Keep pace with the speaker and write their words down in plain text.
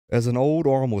As an old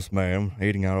armless man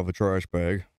eating out of a trash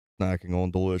bag, snacking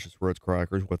on delicious Ritz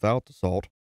crackers without the salt,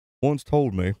 once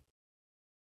told me,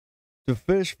 to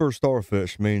fish for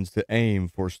starfish means to aim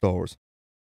for stars.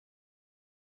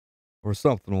 Or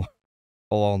something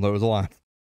along those lines.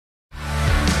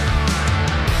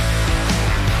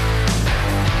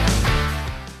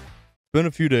 It's been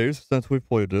a few days since we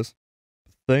played this.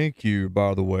 Thank you,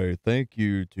 by the way. Thank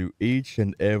you to each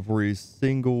and every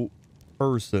single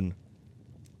person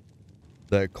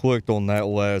that clicked on that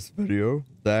last video.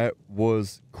 That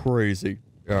was crazy.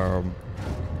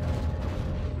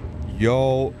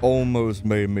 Y'all almost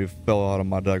made me fell out of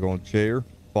my daggone chair.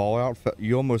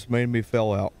 You almost made me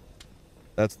fell out.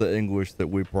 That's the English that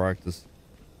we practice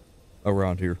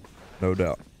around here, no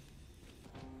doubt.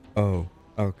 Oh,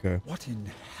 okay. What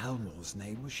in Helmor's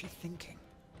name was she thinking?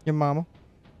 Your mama.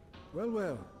 Well,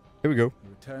 well. Here we go.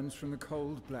 Returns from the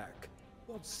cold black.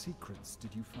 What secrets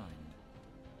did you find?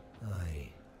 I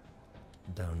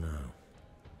don't know.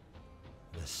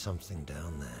 There's something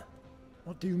down there.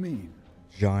 What do you mean?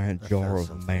 Giant jar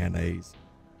of mayonnaise.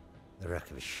 The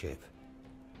wreck of a ship.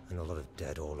 And a lot of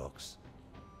dead Orlocks.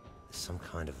 There's some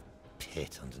kind of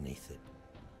pit underneath it.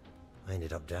 I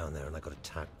ended up down there and I got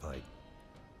attacked by...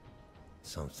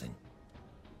 something.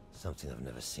 Something I've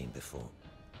never seen before.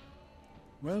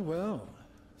 Well, well.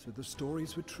 So the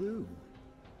stories were true.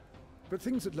 But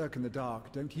things that lurk in the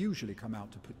dark don't usually come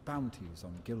out to put bounties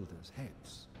on Gilders'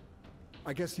 heads.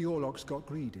 I guess the Orlocks got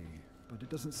greedy, but it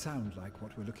doesn't sound like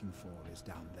what we're looking for is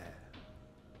down there.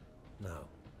 No,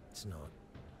 it's not.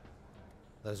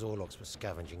 Those Orlocks were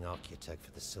scavenging Archaeotech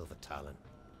for the Silver Talon.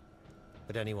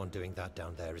 But anyone doing that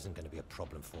down there isn't going to be a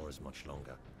problem for us much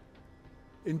longer.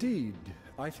 Indeed,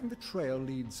 I think the trail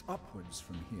leads upwards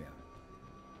from here.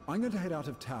 I'm going to head out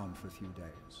of town for a few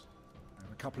days. I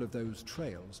have a couple of those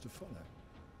trails to follow.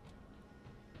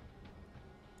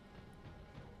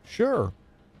 Sure.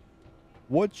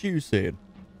 What you said.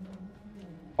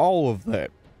 All of that.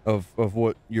 Of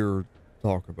what you're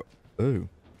talking about. Ooh.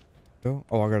 Oh,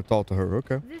 I gotta talk to her.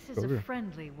 Okay. This is a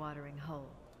friendly watering hole.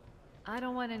 I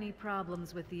don't want any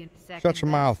problems with the insect. Shut your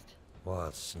mouth.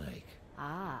 Wild snake.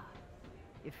 Ah.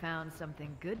 You found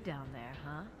something good down there,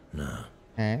 huh? No.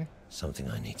 Eh? Something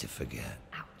I need to forget.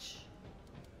 Ouch.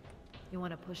 You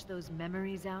want to push those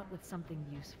memories out with something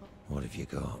useful? What have you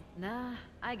got? Nah,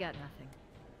 I got nothing.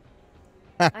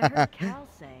 I heard Cal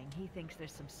saying he thinks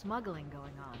there's some smuggling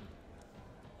going on.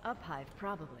 Uphive,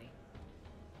 probably.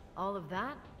 All of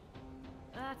that?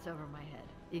 That's over my head.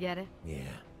 You get it?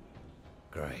 Yeah.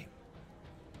 Great.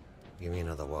 Give me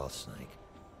another wild snake.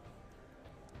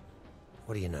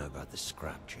 What do you know about the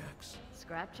Scrapjacks?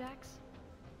 Scrapjacks?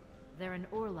 They're an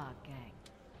Orlog gang.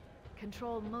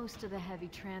 Control most of the heavy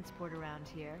transport around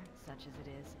here, such as it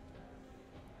is.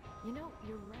 You know,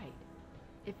 you're right.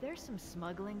 If there's some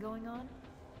smuggling going on,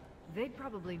 they'd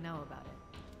probably know about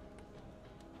it.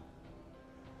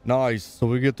 Nice. So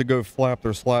we get to go flap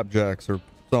their slapjacks or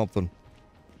something.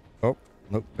 Oh,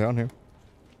 nope, down here.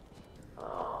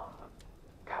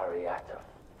 Cariata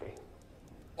thing.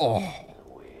 Oh.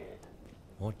 Weird.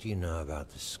 What do you know about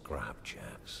the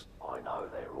Scrapjacks? I know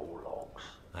they're all logs.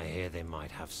 I hear they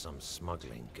might have some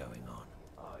smuggling going on.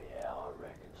 Oh yeah, I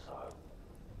reckon so.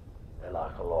 They're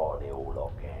like a lot of the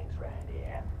all-log gangs round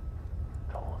here.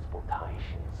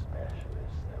 Transportation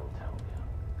specialists, they'll tell you.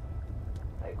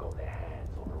 They've got their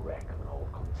hands on the wreck of an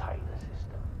old container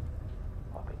system.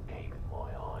 I've been keeping my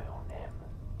eye on them.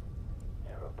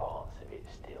 There are parts of it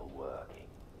still working,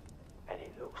 and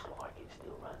it looks like it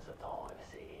still runs a dive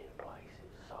sea in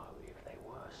places, so if they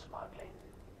were smuggling,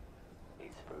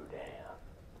 it's through there.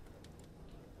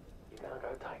 You gonna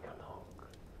go take a look?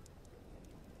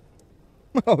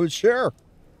 Oh, sure.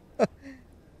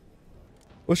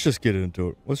 Let's just get into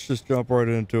it. Let's just jump right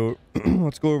into it.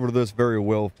 Let's go over to this very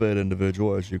well-fed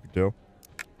individual, as you can tell.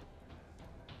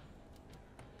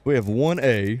 We have one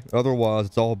A. Otherwise,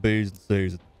 it's all B's and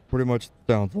C's. It pretty much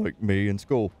sounds like me in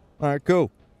school. All right,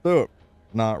 cool. Do it.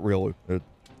 Not really.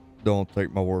 Don't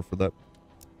take my word for that.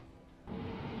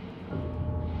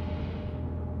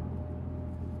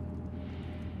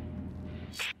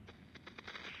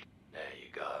 There you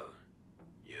go.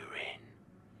 You're in.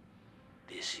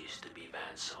 This used to be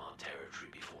Vansar territory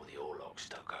before the Orlocks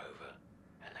took over,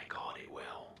 and they guard it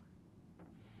well.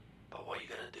 But what are you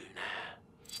gonna do now?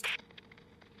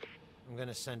 I'm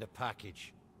gonna send a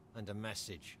package and a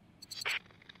message.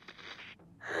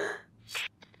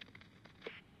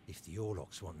 If the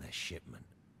Orlocks want their shipment,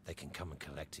 they can come and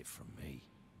collect it from me.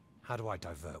 How do I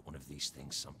divert one of these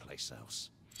things someplace else?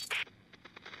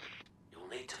 You'll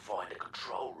need to find a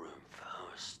control room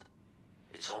first.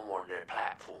 It's on one of their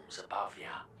platforms above you.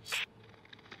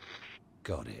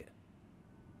 Got it.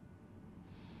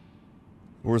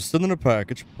 We're sending a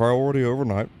package, priority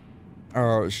overnight.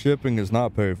 Our shipping is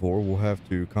not paid for. We'll have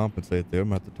to compensate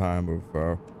them at the time of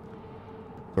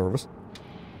service.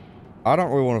 I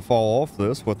don't really want to fall off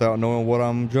this without knowing what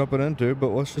I'm jumping into, but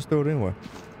let's just do it anyway.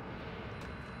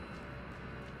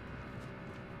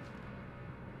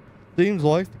 Seems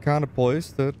like the kind of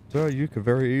place that you could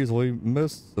very easily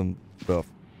miss some stuff.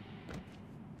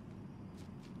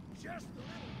 Just the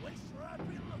little waster I've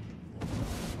been looking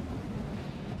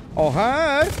for. Oh,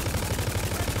 hi!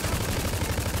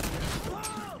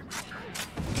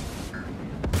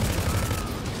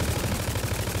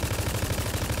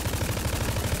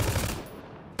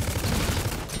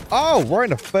 Oh, right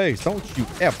in the face. Don't you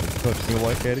ever touch me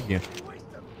like that again.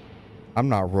 I'm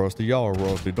not rusty. Y'all are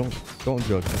rusty. Don't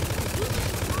judge me.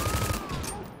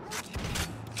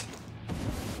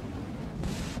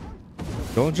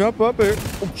 Don't jump up here.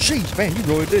 Oh, jeez, man, you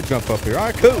really did jump up here. All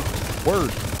right, cool.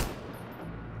 Word.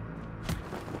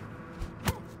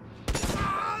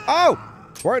 Oh,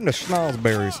 right in the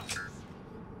schnozberries.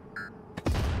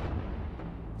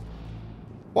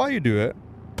 Why you do that?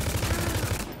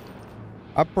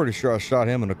 I'm pretty sure I shot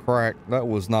him in the crack. That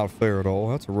was not fair at all.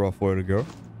 That's a rough way to go.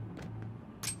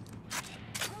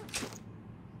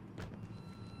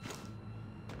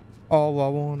 All I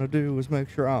want to do is make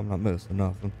sure I'm not missing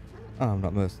nothing. I'm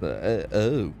not missing that.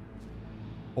 Oh.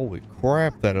 Holy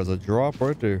crap, that is a drop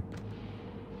right there.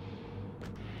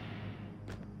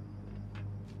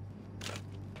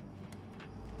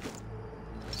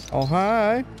 Oh,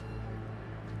 hi.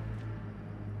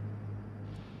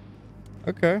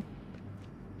 Okay.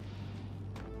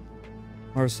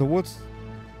 All right, so what's...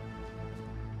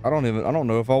 I don't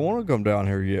know if I want to come down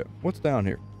here yet. What's down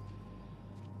here?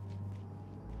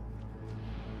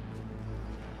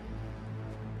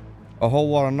 A whole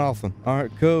lot of nothing. All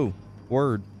right, cool.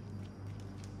 Word.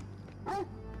 You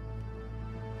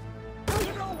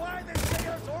know why they say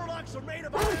us Orlocks are made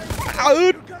of iron?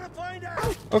 You're gonna find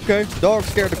out. Okay, dog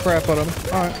scared the crap out of me.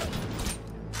 All right.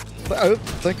 I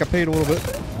think I paid a little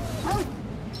bit.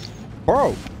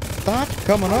 Bro, stop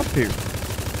coming up here.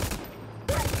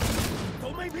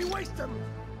 Don't make me waste them.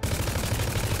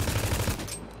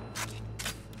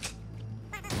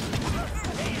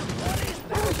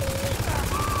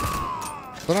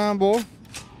 Sit down, boy.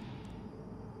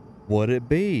 What'd it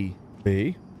be?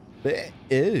 B?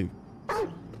 Ew.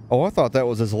 Oh, I thought that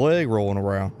was his leg rolling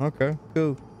around. Okay,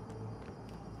 cool.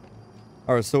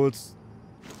 All right, so it's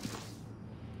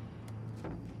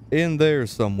in there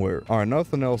somewhere. All right,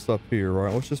 nothing else up here,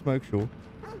 right? Let's just make sure.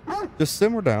 Just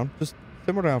simmer down. Just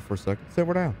simmer down for a second.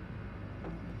 Simmer down.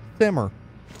 Simmer.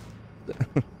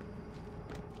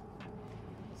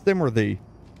 Simmer thee.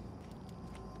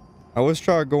 Now let's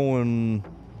try going.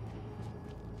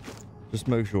 Just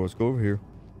make sure. Let's go over here.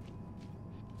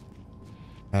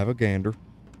 Have a gander.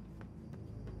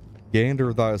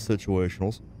 Gander thy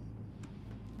situationals.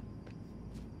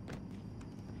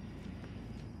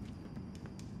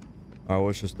 All right,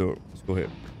 let's just do it. Let's go ahead.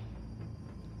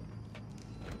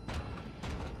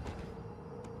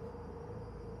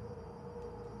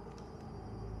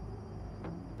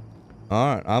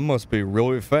 All right, I must be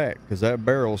really fat because that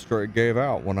barrel straight gave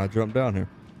out when I jumped down here.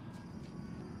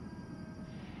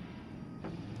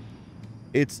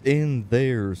 It's in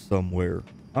there somewhere.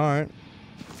 All right.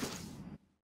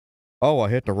 Oh, I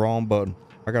hit the wrong button.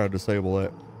 I gotta disable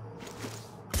that.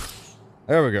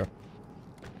 There we go.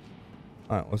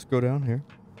 All right, let's go down here.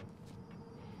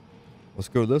 Let's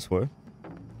go this way.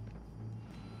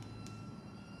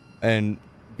 And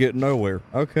get nowhere.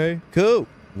 Okay, cool.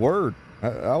 Word.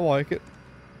 I like it.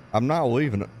 I'm not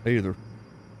leaving it either.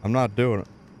 I'm not doing it.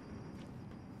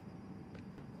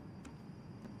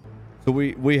 So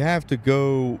we have to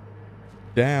go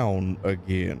down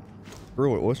again.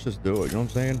 Screw it. Let's just do it. You know what I'm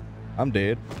saying? I'm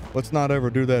dead. Let's not ever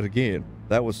do that again.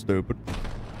 That was stupid.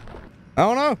 I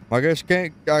don't know. I guess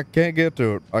I can't get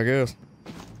to it. I guess.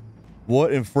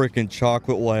 What in freaking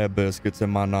chocolate lab biscuits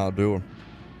am I not doing?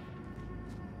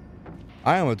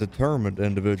 I am a determined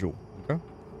individual. Okay.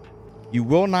 You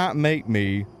will not make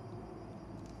me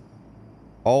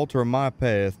alter my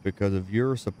path because of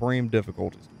your supreme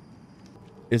difficulties.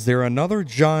 Is there another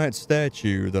giant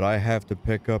statue that I have to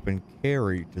pick up and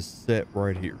carry to set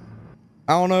right here?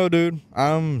 I don't know, dude.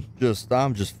 I'm just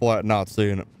flat not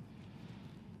seeing it.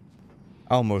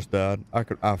 I almost died.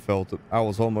 I felt it. I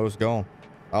was almost gone.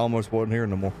 I almost wasn't here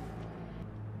no more.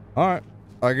 All right.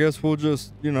 I guess we'll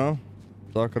just, you know,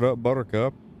 suck it up,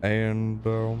 Buttercup, and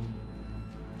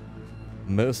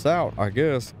miss out, I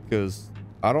guess, because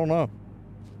I don't know.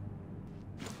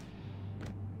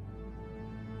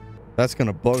 That's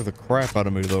gonna bug the crap out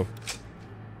of me, though.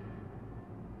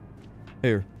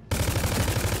 Here.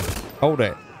 Hold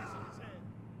that.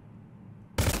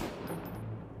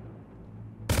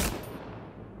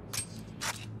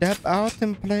 Step out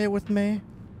and play with me.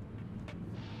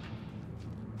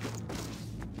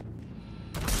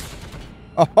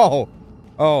 Oh,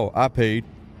 oh, I paid.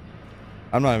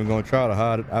 I'm not even going to try to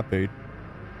hide it. I paid.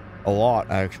 A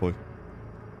lot, actually.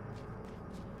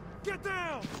 Get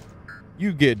down!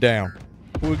 You get down.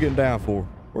 What are we getting down for?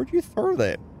 Where'd you throw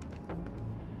that?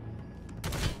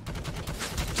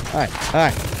 Hey,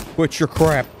 hey, quit your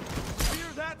crap.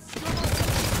 Hear that,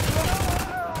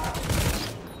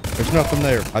 There's nothing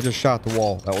there. I just shot the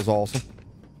wall. That was awesome.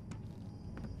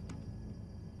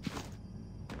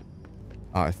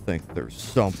 I think there's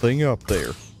something up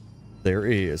there. There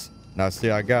is. Now see,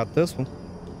 I got this one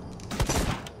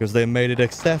because they made it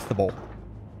accessible.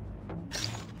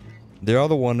 The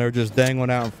other one, they're just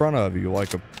dangling out in front of you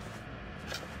like a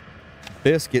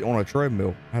biscuit on a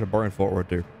treadmill. I had a brain fart right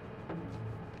there.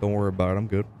 Don't worry about it. I'm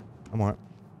good. I'm alright.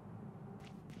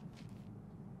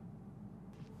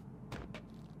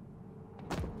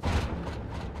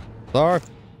 Sorry.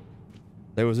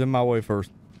 They was in my way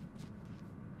first.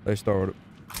 They started.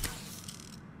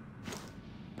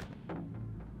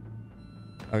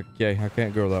 Okay, I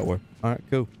can't go that way. Alright,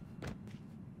 cool.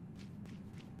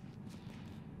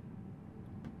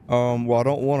 Well, I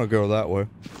don't want to go that way.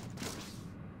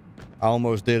 I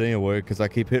almost did anyway, because I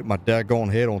keep hitting my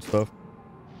daggone head on stuff.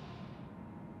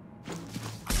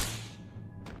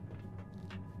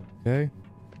 Okay.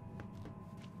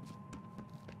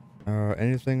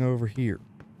 Anything over here?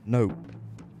 Nope.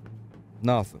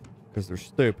 Nothing, because they're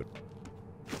stupid.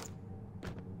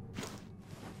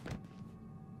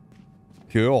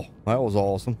 Cool. That was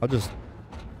awesome. I just...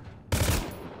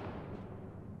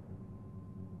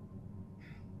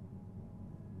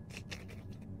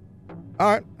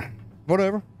 Alright.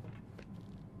 Whatever.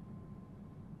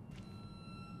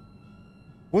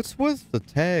 What's with the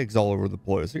tags all over the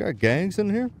place? You got gangs in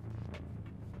here?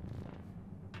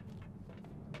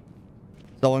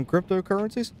 Selling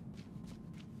cryptocurrencies?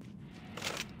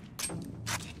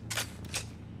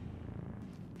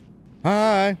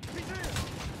 Hi.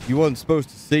 You wasn't supposed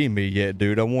to see me yet,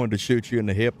 dude. I wanted to shoot you in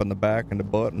the hip and the back and the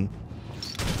butt and...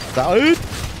 Salute!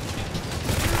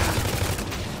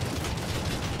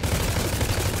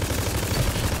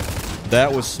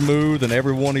 That was smooth, and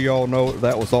every one of y'all know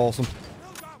that was awesome.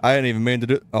 I didn't even mean to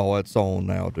do... Oh, that's on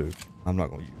now, dude. I'm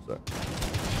not going to use that.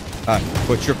 Alright,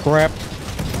 put your crap...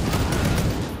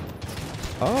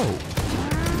 Oh.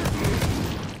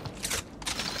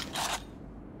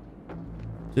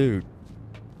 Dude.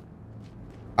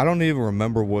 I don't even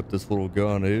remember what this little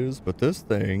gun is, but this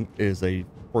thing is a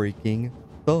freaking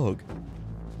thug.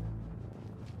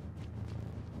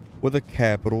 With a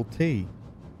capital T.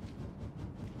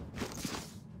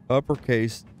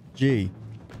 Uppercase G.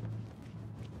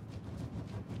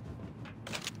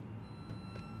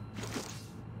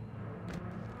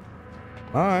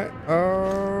 Alright,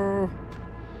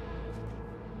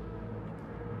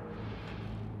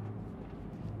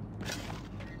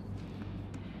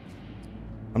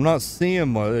 I'm not seeing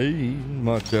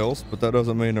much else, but that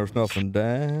doesn't mean there's nothing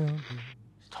down.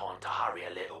 It's time to hurry a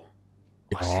little.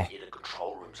 Yeah. I sent you the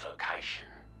control room's location.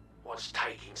 What's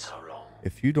taking so long?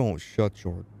 If you don't shut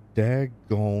your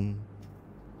daggone...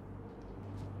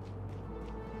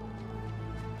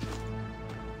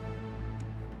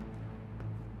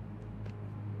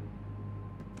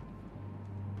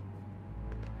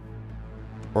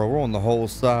 Bro, we're on the whole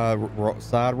side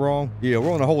wrong? Yeah,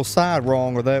 we're on the whole side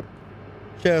wrong of that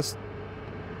chest.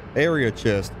 Area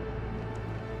chest.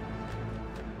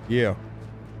 Yeah.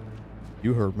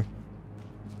 You heard me.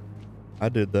 I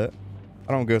did that.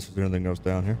 I don't guess there's anything else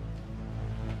down here.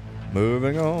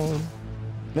 Moving on.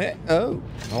 Oh,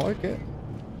 I like it.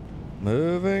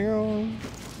 Moving on.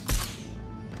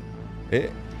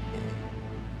 It.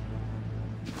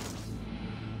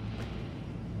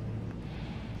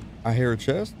 I hear a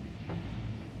chest.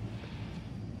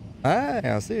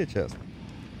 I see a chest.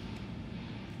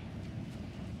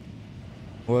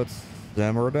 Let's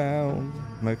simmer down.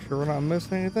 Make sure we're not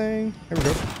missing anything. Here we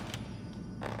go.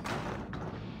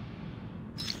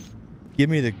 Give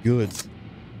me the goods.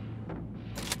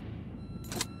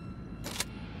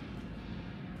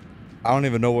 I don't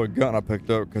even know what gun I picked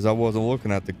up because I wasn't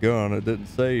looking at the gun. It didn't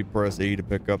say press E to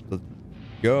pick up the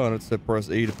gun. It said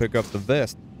press E to pick up the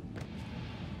vest.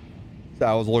 So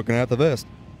I was looking at the vest.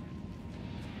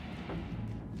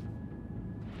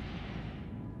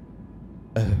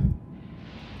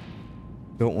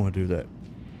 Don't want to do that.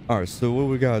 Alright, so what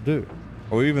we gotta do?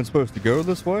 Are we even supposed to go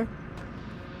this way?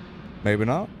 Maybe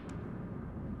not.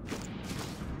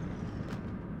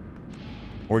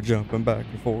 We're jumping back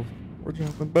and forth. We're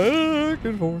jumping back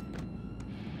and forth.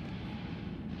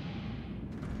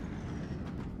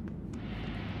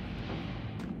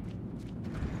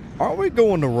 Aren't we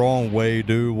going the wrong way,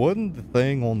 dude? Wasn't the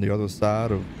thing on the other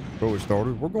side of where we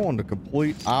started? We're going the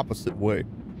complete opposite way.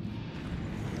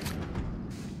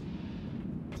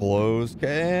 Closed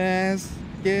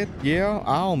casket. Yeah,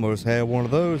 I almost had one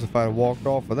of those if I had walked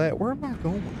off of that. Where am I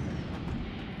going?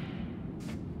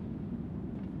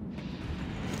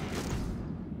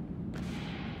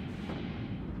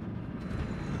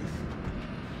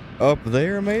 Up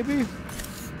there, maybe?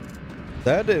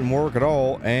 That didn't work at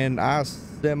all, and I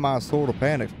semi sort of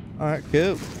panicked. Alright,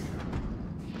 cool.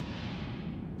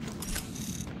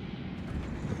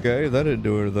 Okay, that didn't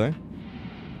do anything.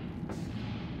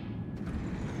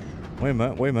 Wait a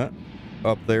minute, wait a minute.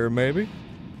 Up there, maybe?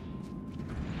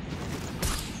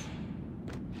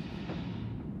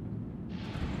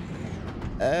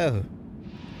 Oh.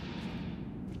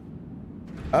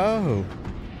 Oh.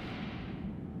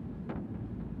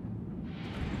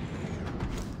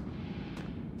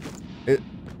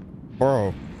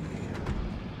 Bro.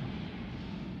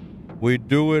 We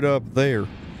do it up there.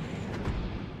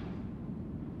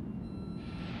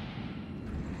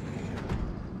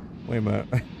 Wait a minute.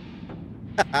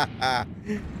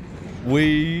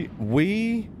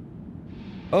 we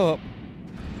up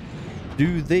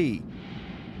do thee.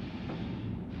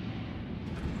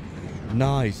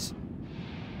 Nice.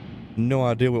 No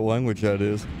idea what language that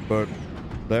is, but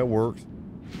that works.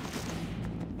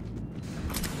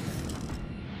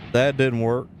 That didn't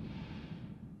work.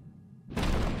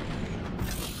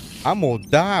 I'm gonna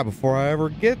die before I ever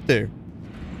get there.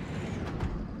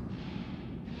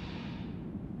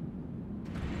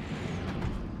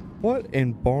 What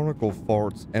in barnacle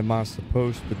farts am I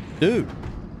supposed to do?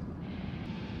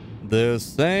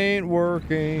 This ain't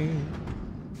working.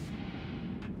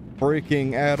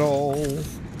 Freaking at all.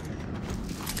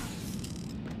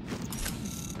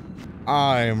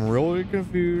 I am really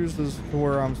confused as to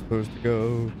where I'm supposed to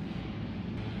go.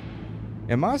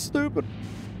 Am I stupid?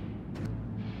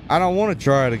 I don't want to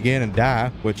try it again and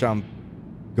die, which I'm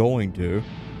going to.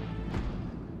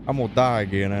 I'm gonna die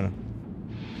again, ain't I?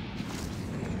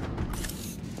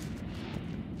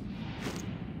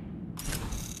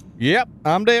 Yep,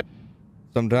 I'm dead.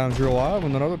 Sometimes you're alive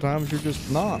and then other times you're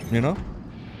just not, you know?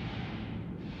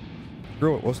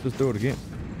 Screw it, let's just do it again.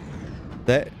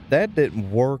 That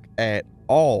didn't work at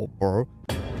all, bro.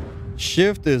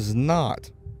 Shift is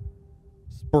not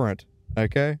sprint,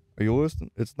 okay? Are you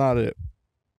listening? It's not it.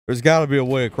 There's got to be a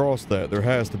way across that. There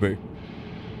has to be.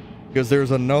 Because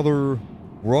there's another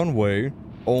runway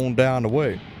on down the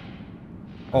way.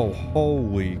 Oh,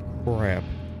 holy crap.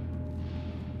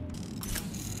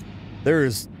 There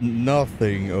is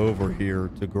nothing over here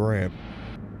to grab.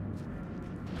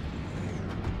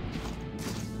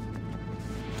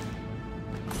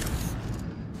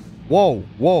 Whoa,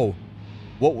 whoa.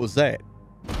 What was that?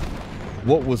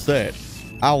 What was that?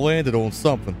 I landed on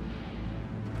something.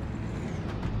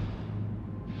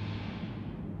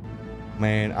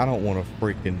 Man, I don't want to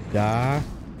freaking die.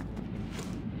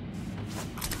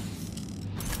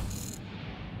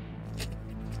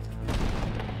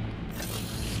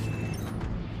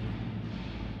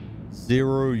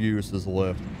 Zero uses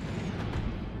left.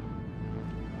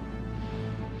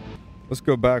 Let's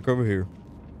go back over here.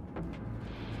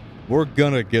 We're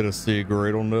gonna get a C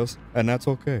grade on this, and that's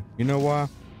okay. You know why?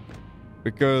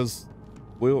 Because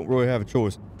we don't really have a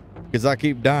choice. Because I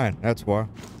keep dying. That's why.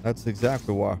 That's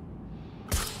exactly why.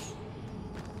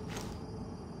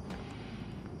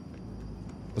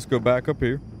 Let's go back up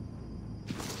here.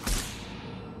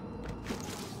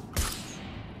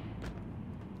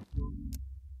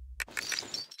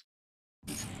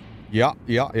 Yeah.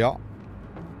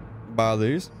 Buy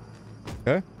these.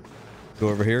 Okay. Go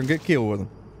over here and get killed with them.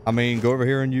 I mean, go over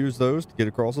here and use those to get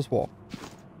across this wall.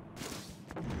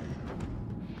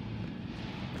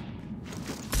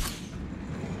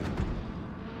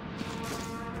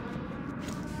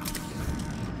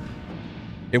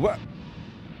 It what?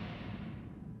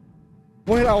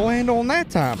 Where did I land on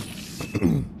that time?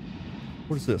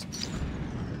 What is this?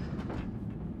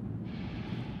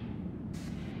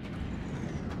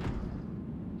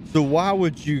 So why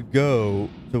would you go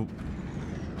to...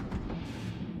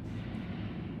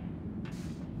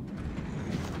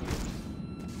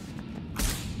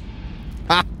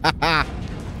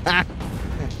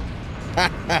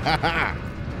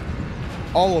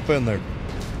 All up in there.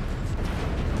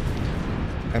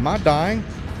 Am I dying?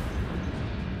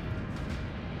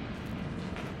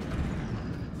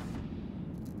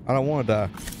 I don't want to die.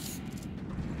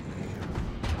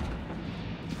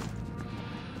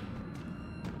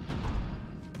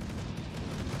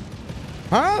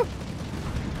 Huh?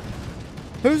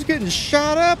 Who's getting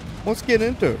shot up? Let's get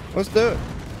into it. Let's do it.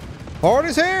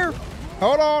 Party's here.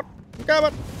 Hold on. I'm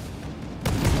coming.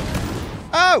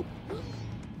 Oh!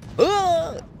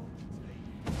 Ugh.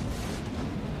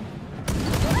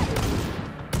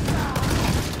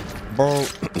 Bro,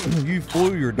 you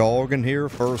flew your dog in here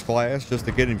first class just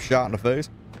to get him shot in the face?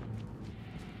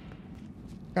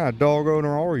 What kind of dog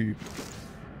owner are you?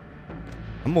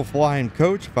 I'm gonna fly in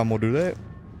coach if I'm gonna do that.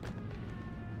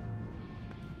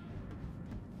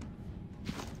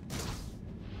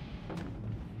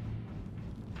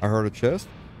 I heard a chest.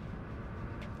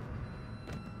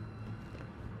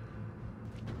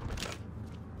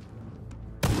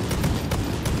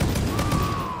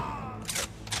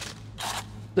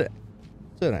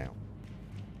 Sit down.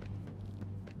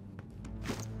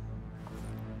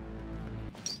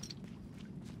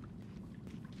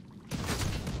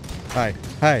 Hey,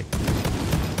 hey.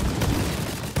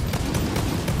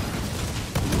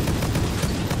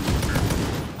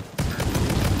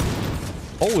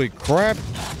 Holy crap.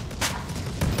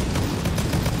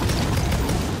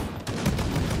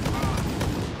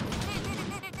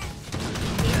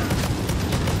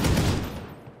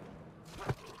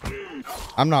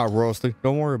 I'm not rusty.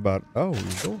 Don't worry about it. Oh, you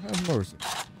don't have mercy.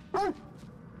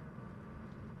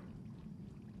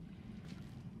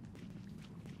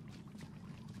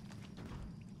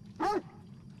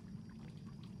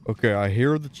 Okay, I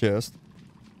hear the chest.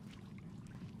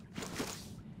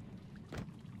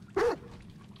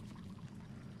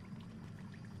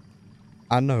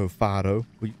 I know, Fido.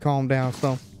 Will you calm down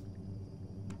some?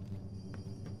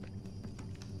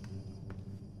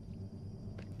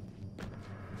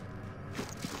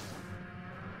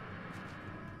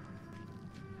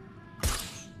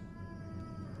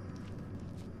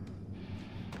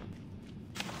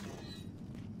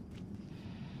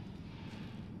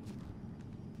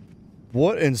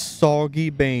 What in soggy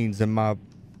beans am I?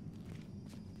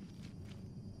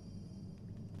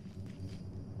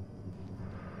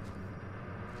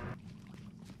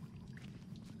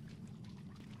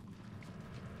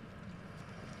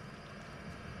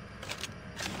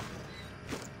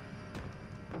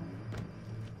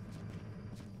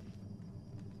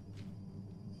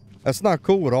 That's not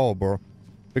cool at all, bro.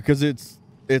 Because it's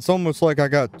almost like I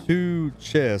got two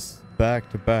chests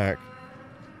back to back.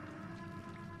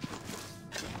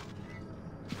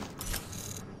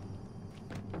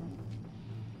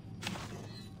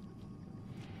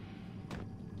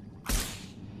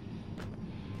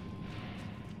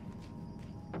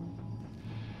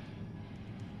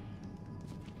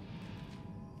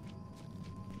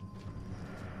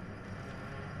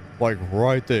 Like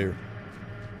right there.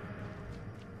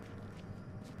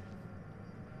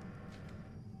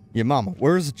 Yeah, mama,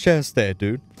 where's the chest at,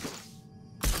 dude?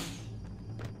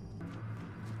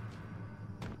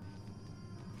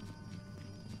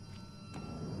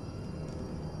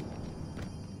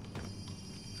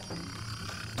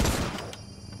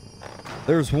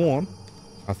 There's one,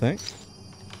 I think.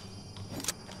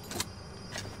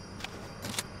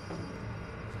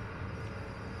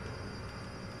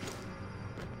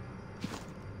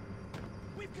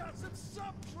 We've got some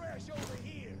sub-trash over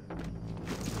here.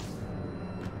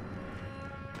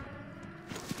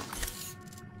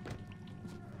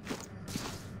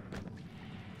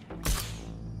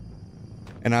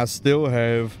 And I still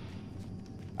have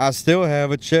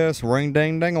a chest ring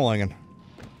ding ding langin'.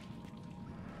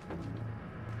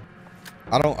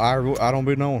 I don't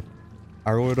be knowing.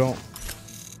 I really don't.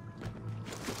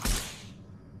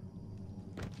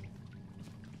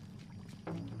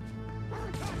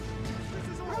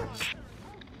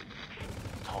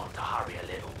 Time to hurry a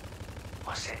little.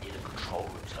 I sent you the control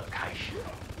room's location.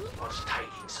 What's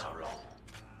taking so long?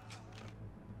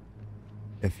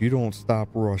 If you don't stop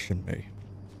rushing me.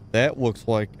 That looks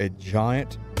like a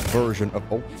giant version of,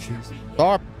 oh jeez.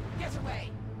 Stop. Get away.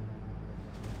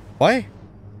 What?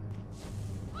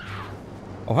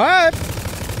 Oh hi.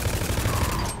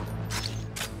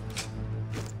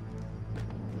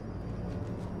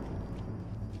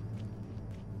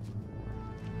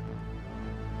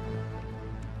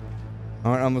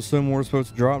 All right, I'm assuming we're supposed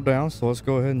to drop down, so let's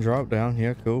go ahead and drop down.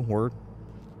 Yeah, cool. Word.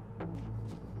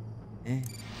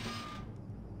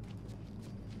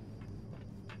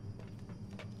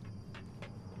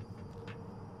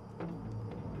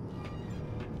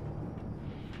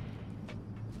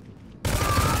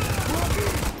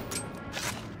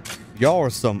 Y'all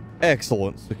are some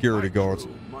excellent security guards.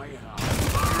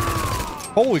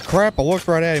 Holy crap, I looked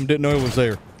right at him, didn't know he was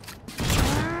there.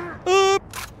 Up.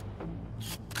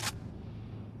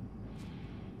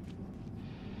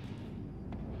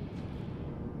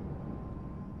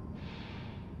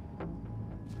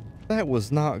 That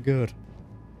was not good.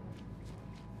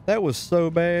 That was so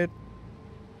bad.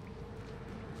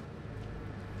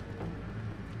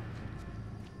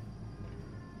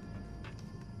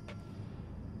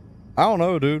 I don't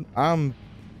know, dude. I'm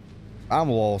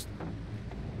lost.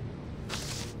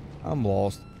 I'm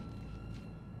lost.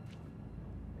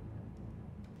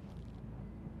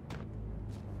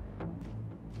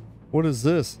 What is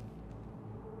this?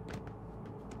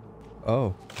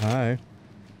 Oh, hi.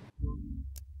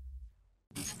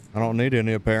 I don't need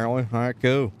any apparently. Alright,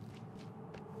 cool.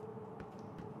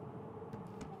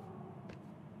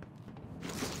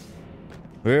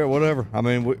 Yeah, whatever. I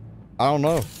mean, I don't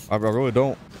know. I really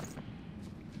don't.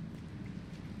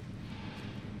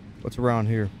 What's around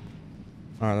here?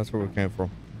 Alright, that's where we came from.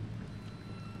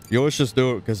 Yo, let's just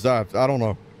do it, because I don't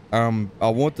know. I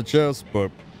want the chest,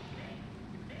 but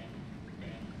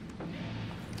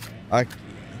I...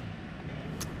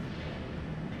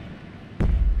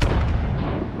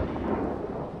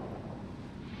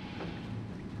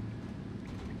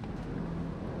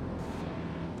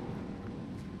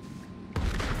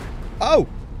 Oh!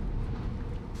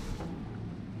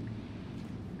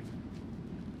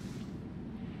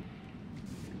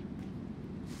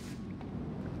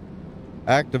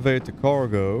 Activate the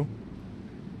cargo.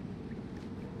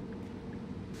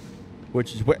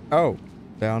 Which is where... Oh!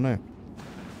 Down there.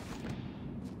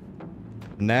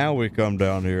 Now we come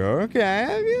down here.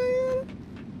 Okay.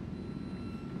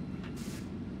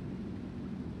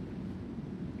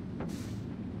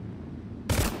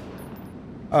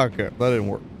 Okay, that didn't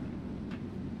work.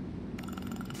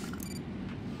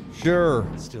 Sure.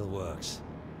 Still works.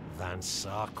 Van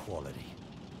Sar quality.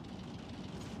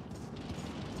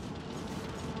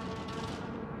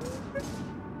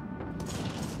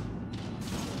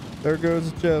 There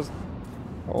goes the chest.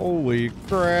 Holy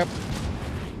crap.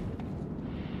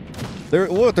 There,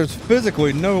 look, there's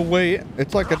physically no way.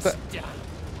 It's like a...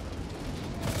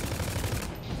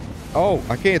 Oh,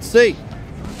 I can't see.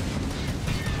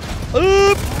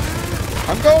 Oop!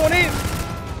 I'm going in.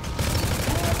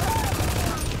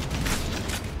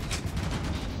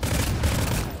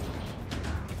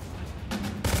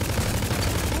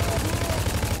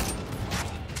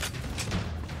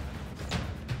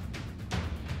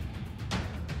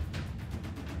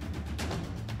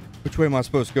 Which way am I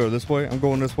supposed to go? This way? I'm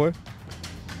going this way.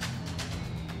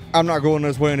 I'm not going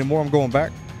this way anymore. I'm going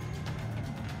back.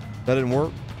 That didn't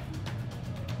work.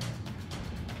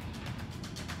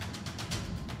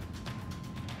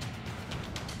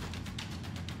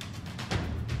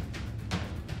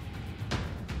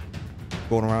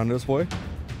 Going around this way.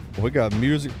 We got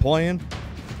music playing.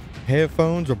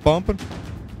 Headphones are bumping.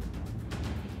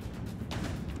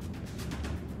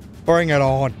 Bring it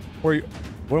on. Where you?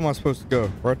 Where am I supposed to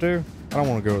go? Right there? I don't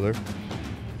want to go there.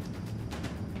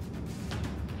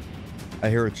 I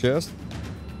hear a chest.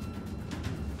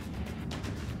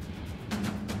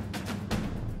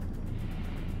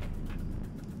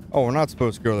 Oh, we're not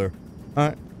supposed to go there.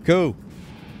 Alright, cool.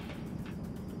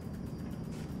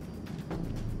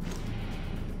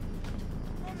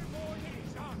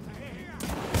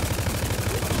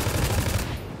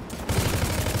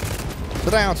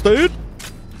 Sit down, dude.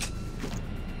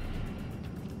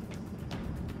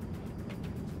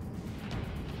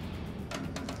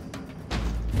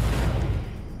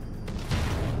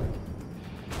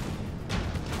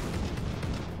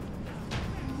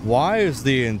 Why is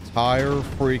the entire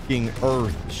freaking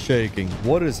earth shaking?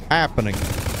 What is happening?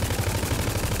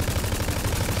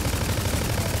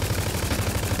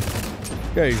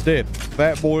 Okay, he's dead.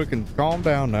 Fat boy can calm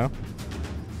down now.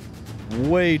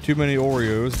 Way too many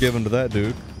Oreos given to that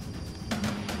dude.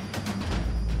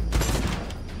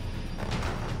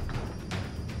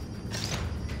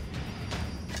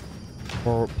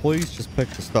 Or please just pick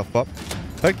the stuff up.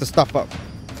 Pick the stuff up.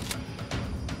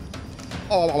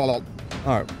 Oh,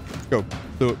 alright, let's go.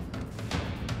 Do it.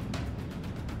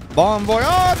 Bon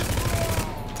voyage!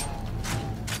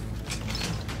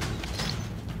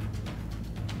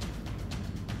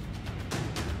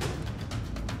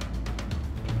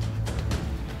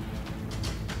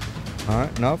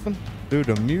 Alright, nothing. Dude,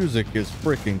 the music is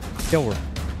freaking killer.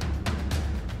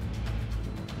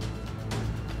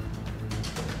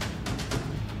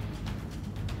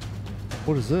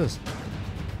 What is this?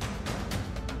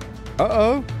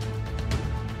 Uh-oh.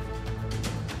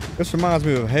 This reminds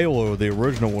me of Halo, the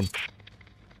original one.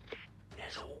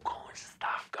 There's all kinds of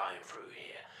stuff going through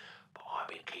here, but I've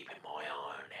been keeping my eye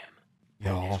on them.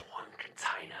 Yeah. And there's one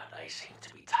container they seem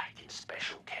to be taking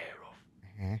special care of.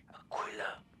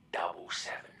 Aquila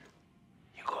 77.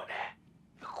 You got that?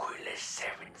 Aquila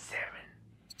 77.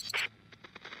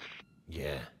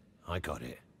 Yeah, I got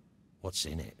it. What's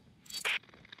in it?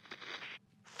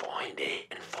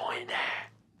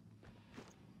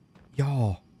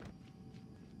 y'all.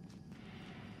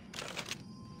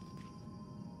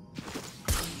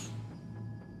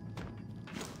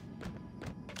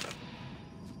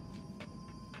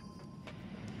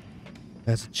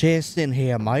 There's a chest in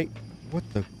here, mate. What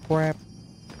the crap?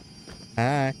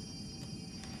 Hi.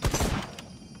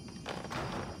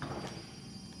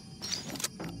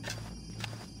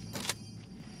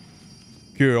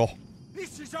 Kill.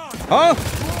 This is ours. Huh?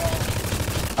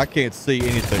 I can't see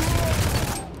anything.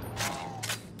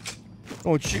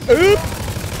 Don't you? Oop!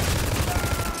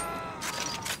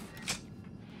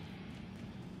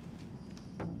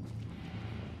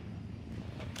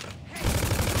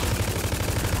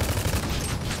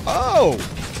 Oh!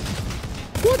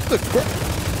 What the crap?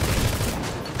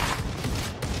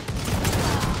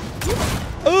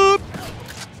 Oop!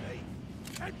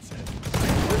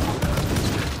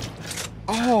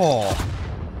 Oh!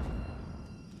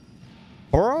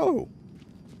 Bro!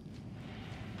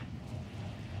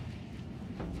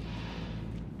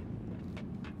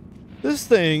 This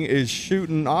thing is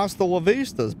shooting hasta la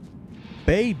vistas,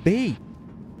 baby.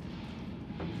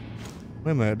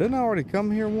 Wait a minute, didn't I already come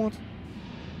here once?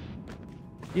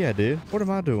 Yeah, I did. What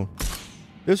am I doing?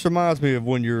 This reminds me of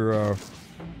when you're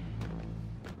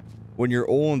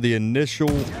on the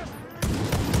initial.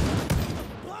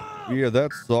 Yeah,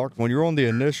 that sucked. When you're on the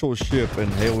initial ship in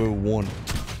Halo 1.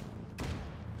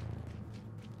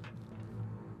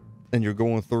 And you're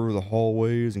going through the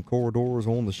hallways and corridors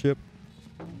on the ship.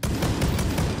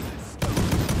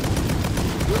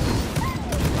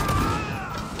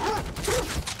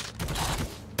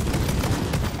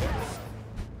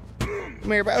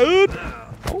 Come here, dude.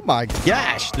 Oh my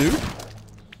gosh, dude.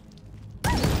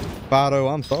 Fido,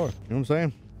 I'm sorry. You know what I'm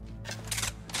saying?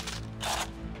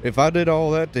 If I did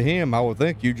all that to him, I would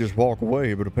think you just walk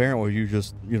away, but apparently you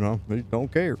just, you know, you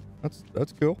don't care.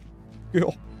 That's cool.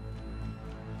 Cool.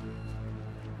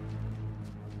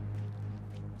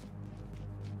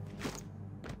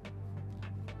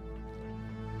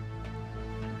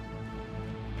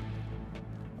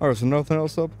 Alright, so nothing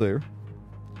else up there.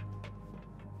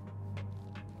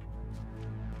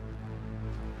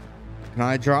 Can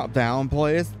I drop down,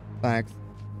 please? Thanks.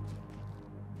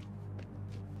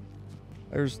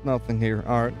 There's nothing here.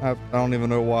 Alright, I don't even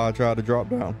know why I tried to drop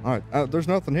down. Alright, there's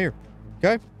nothing here.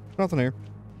 Okay? Nothing here.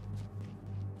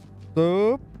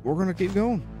 So, we're gonna keep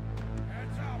going.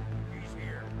 Hands up. He's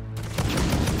here.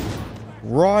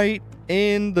 Right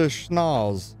in the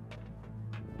schnoz.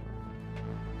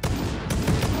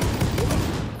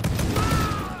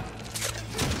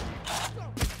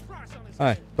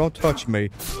 Hey, don't touch me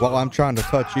while I'm trying to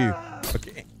touch you.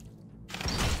 Okay.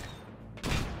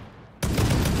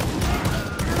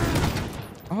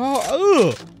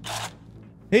 Oh, ugh.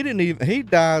 He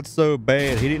died so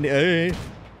bad. He didn't, hey,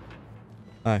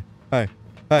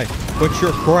 quit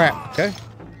your crap, okay?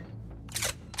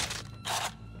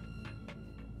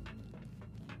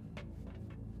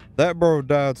 That bro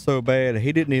died so bad,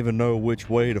 he didn't even know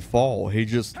which way to fall. He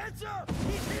just... Hands up.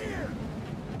 He's here.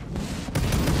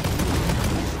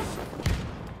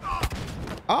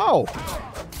 Oh!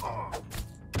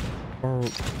 Bro,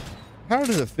 how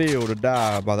does it feel to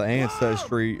die by the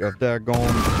ancestry of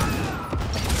daggone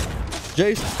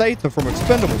Jason Statham from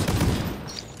Expendables?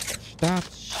 Stop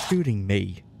shooting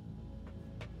me.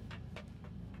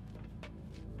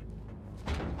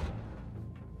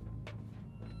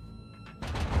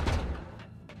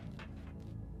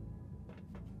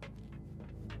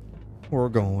 We're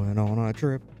going on a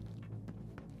trip.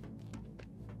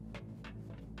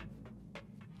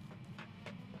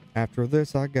 After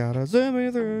this, I gotta zoom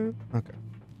me through. Okay.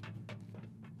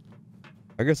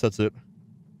 I guess that's it.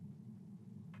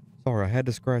 Sorry, I had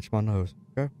to scratch my nose.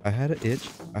 Okay? I had an itch.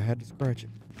 I had to scratch it.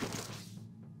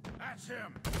 That's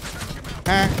him. Check him out.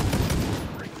 Ah.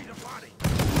 Bring me the body.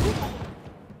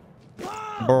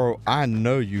 Bro, I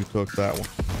know you took that one.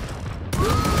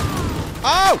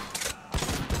 Oh!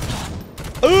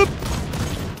 Oop!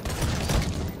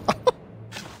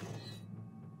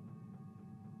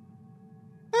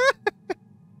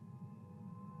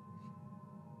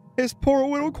 His poor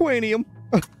little cranium.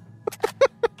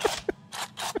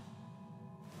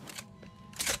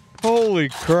 Holy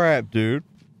crap, dude.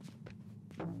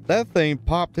 That thing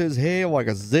popped his head like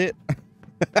a zit.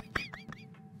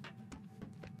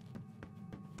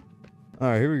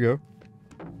 Alright, here we go.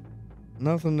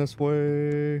 Nothing this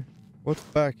way. What's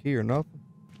back here? Nothing?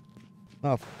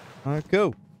 Nothing. Alright,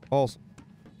 cool. Awesome.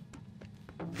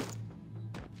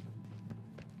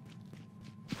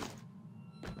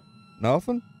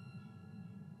 Nothing?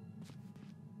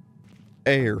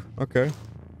 Air. Okay.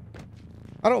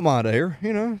 I don't mind air.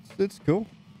 You know, it's cool.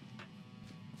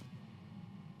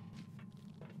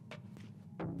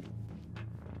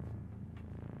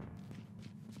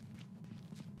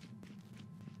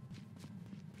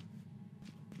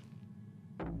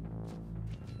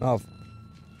 Oh,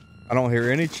 I don't hear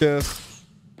any chests.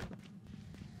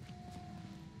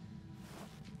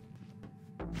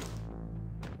 I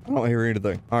don't hear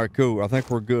anything. All right, cool. I think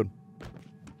we're good.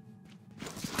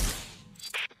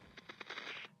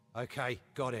 Okay,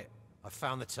 got it. I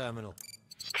found the terminal.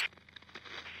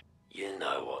 You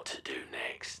know what to do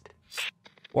next.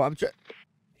 Well, I'm just...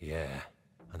 Yeah,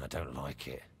 and I don't like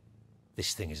it.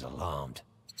 This thing is alarmed.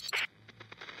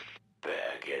 Better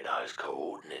get those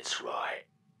coordinates right.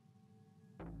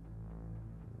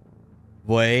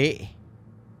 Wait.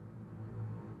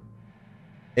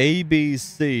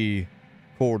 ABC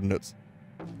coordinates.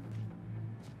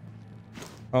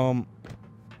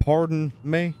 Pardon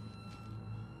me?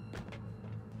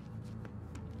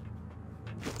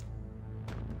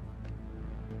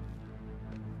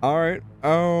 All right.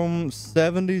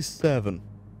 77.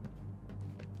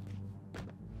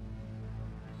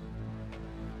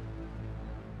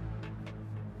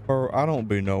 Or I don't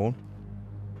be knowing.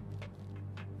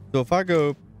 So if I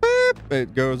go beep,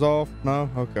 it goes off. No?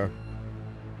 Okay.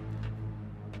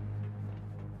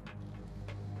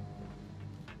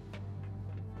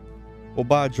 Well,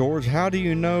 by George, how do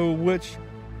you know which?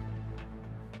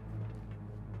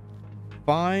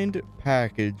 Find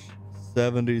package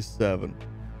 77.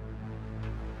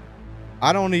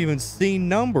 I don't even see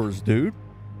numbers, dude.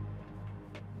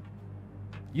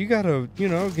 You gotta, you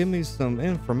know, give me some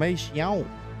information.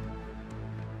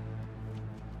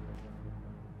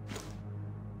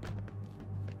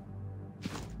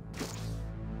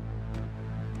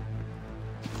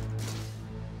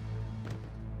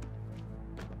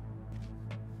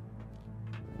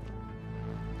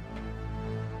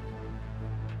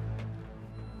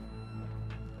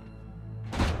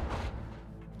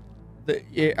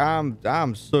 Yeah,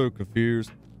 I'm so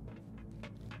confused.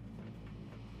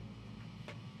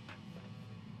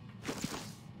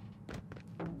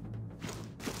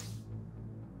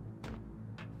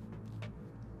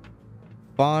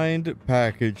 Find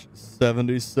package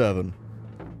 77.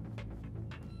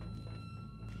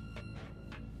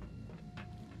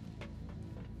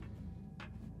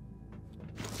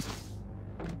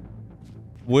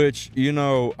 Which, you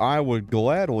know, I would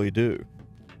gladly do.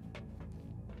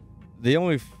 The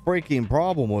only freaking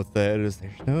problem with that is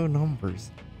there's no numbers.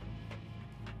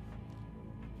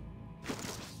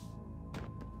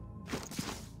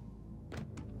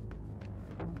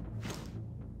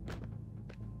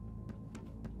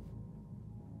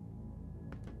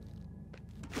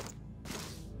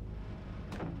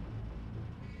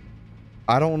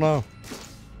 I don't know.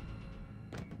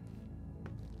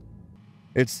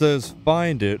 It says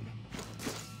find it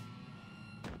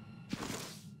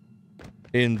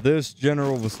in this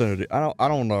general vicinity. I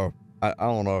don't know. I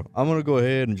don't know. I'm gonna go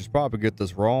ahead and just probably get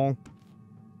this wrong.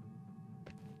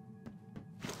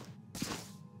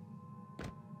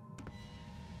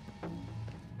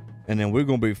 And then we're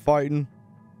gonna be fighting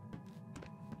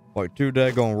like two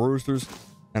daggone roosters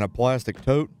and a plastic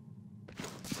tote.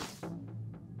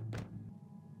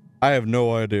 I have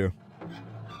no idea.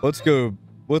 Let's go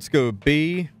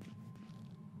B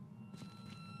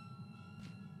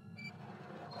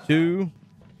 2.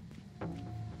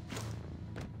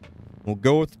 We'll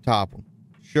go with the top one.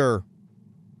 Sure.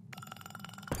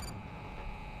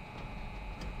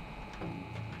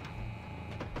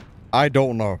 I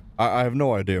don't know. I have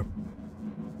no idea.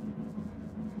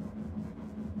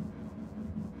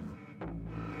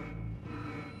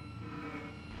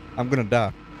 I'm gonna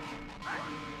die.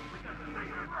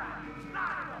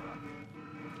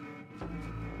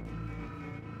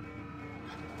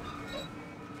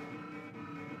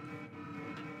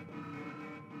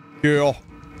 Kill.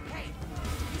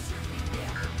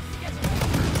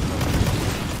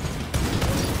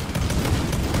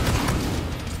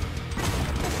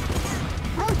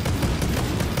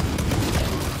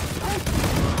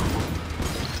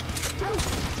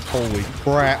 Holy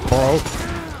crap, bro.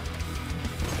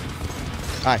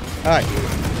 Hey.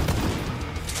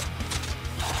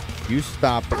 You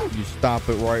stop it. You stop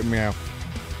it right now.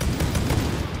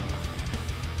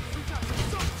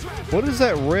 What is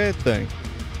that red thing?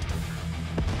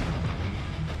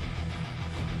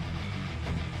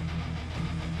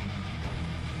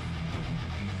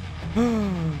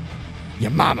 Your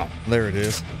mama. There it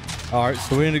is. All right,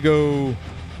 so we need to go.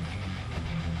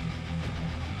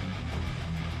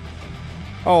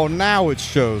 Oh, now it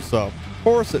shows up. Of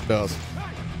course it does.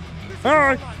 All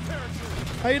right.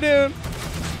 How you doing?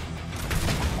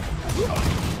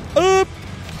 Up.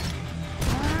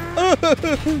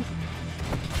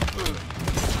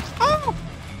 Oh,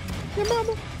 your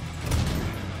mama.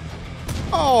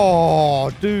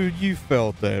 Oh, dude, you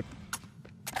felt that.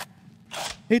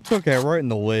 He took that right in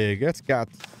the leg. That's got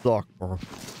suck, bro.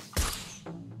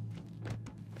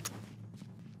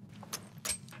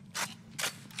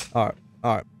 Alright,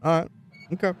 alright, alright.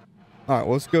 Okay. Alright,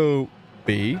 let's go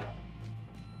B.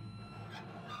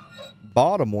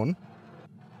 Bottom one.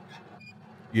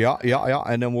 Yeah, yeah, yeah.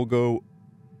 And then we'll go.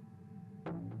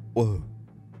 Whoa.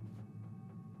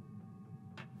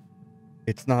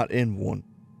 It's not in 1.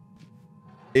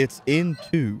 It's in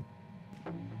 2.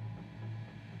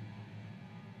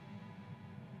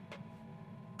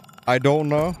 I don't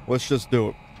know. Let's just do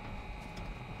it.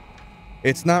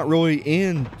 It's not really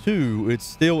in 2. It's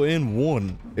still in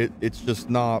 1. It's just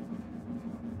not.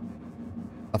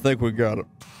 I think we got it.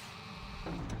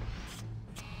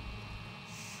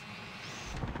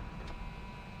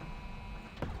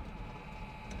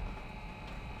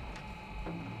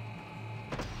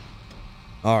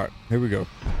 All right, here we go.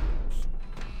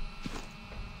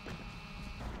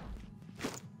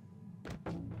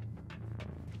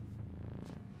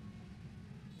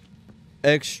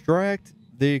 Extract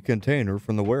the container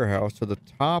from the warehouse to the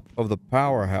top of the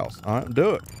powerhouse. All right,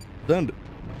 do it. Send it.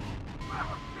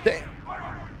 Damn.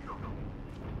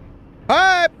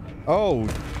 Hey! Oh,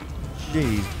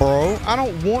 jeez, bro. I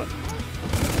don't want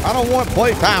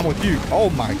playtime with you.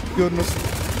 Oh my goodness.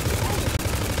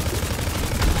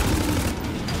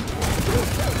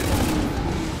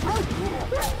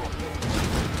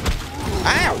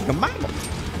 Ow, come on.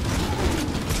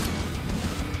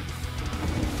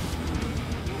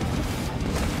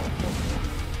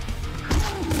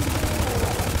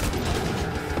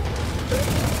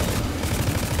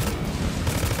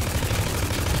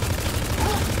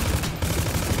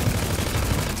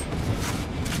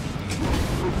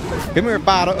 Come here,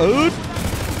 bada ood.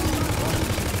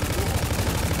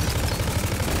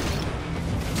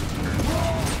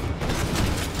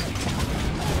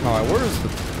 All right, where's the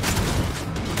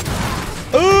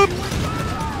oop?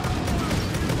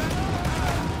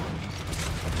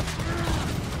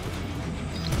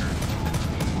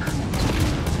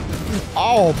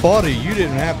 Oh, buddy, you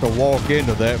didn't have to walk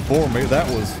into that for me. That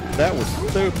was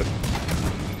stupid.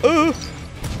 Ooh.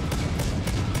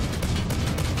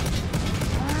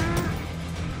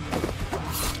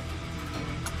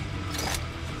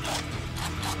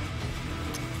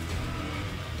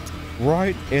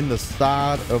 Right in the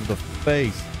side of the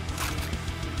face.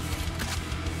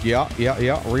 Yeah.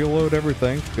 Reload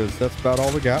everything because that's about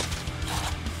all we got.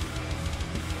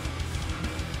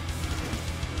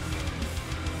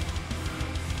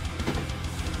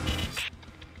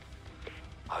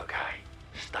 Okay,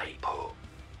 stay put.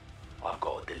 I've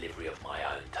got a delivery of my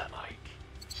own to make.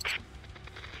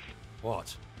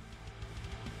 What?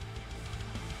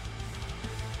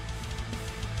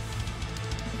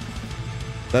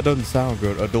 That doesn't sound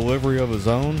good. A delivery of his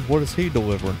own? What is he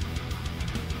delivering?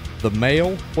 The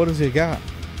mail? What does he got?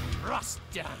 Rust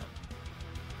down.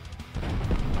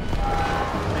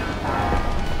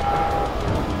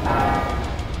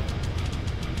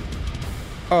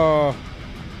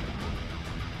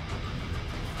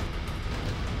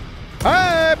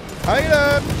 Hey! How you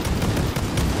doing?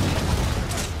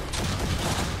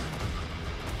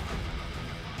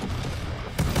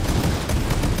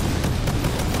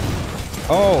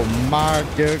 Oh my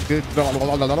god. Wait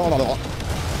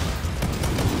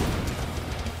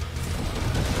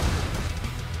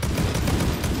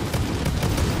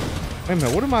a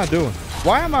minute, what am I doing?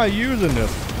 Why am I using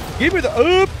this? Give me the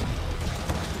oop!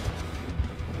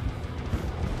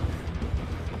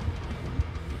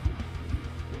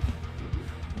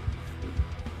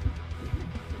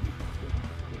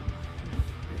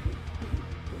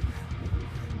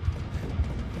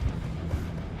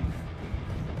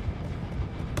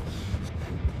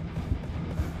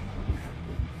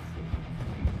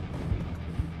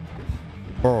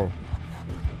 Bro.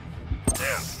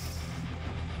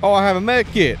 Oh, I have a med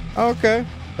kit. Okay.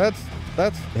 That's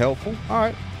helpful.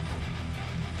 Alright.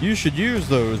 You should use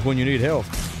those when you need health.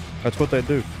 That's what they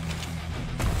do.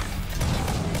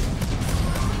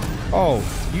 Oh,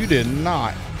 you did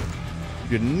not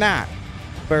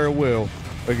fare well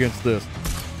against this.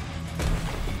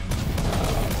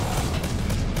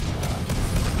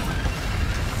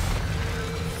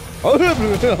 Don't you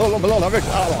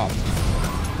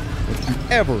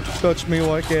ever touch me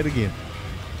like that again.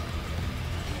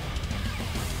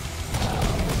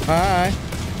 Hi.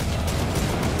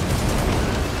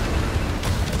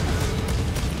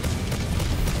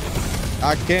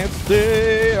 I can't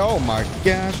see. Oh my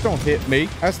gosh, don't hit me.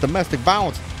 That's domestic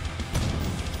violence.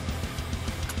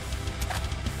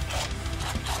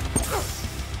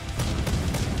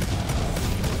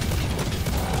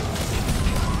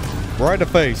 Right in the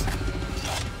face.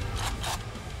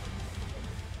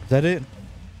 Is that it?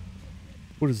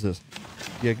 What is this?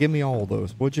 Yeah, give me all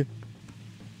those, would you?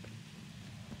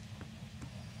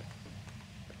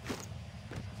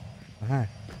 Hi.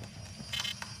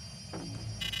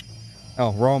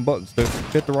 Oh, wrong buttons, dude.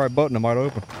 Hit the right button, it might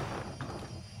open.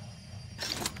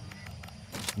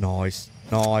 Nice.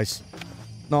 Nice.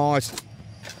 Nice.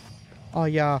 Oh,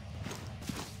 yeah.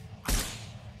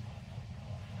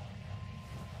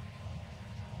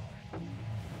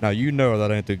 Now, you know that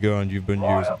ain't the gun you've been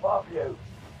Right using. above you.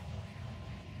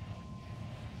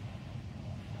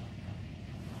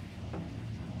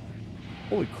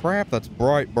 Holy crap, that's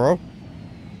bright, bro.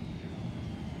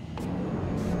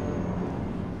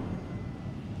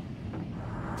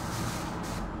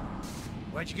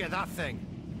 Where'd you get that thing?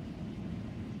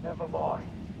 Never mind.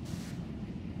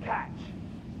 Catch.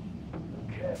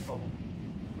 Be careful.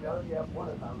 We only have one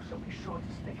of those, so be sure to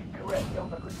stick it correctly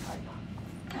on the container.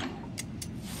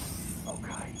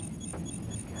 Okay.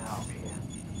 Let's get out of here.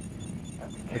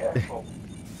 And be careful.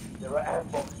 There are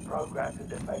ambush programs to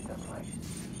defend the place.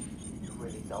 You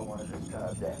really don't want to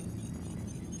disturb them.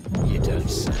 You don't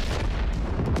say.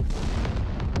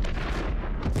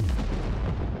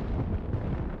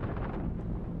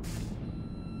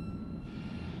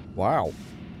 Wow.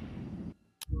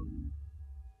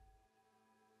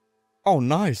 Oh,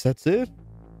 nice. That's it?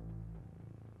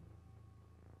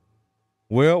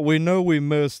 Well, we know we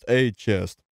missed a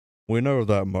chest. We know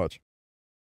that much.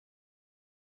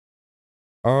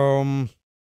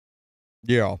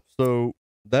 Yeah, so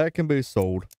that can be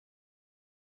sold.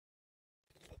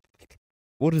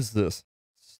 What is this?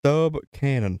 Stub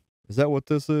cannon. Is that what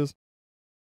this is?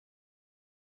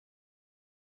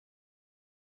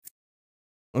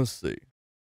 Let's see.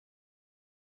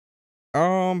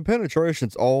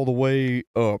 Penetration's all the way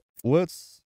up.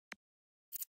 Let's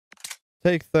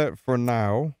take that for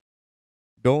now.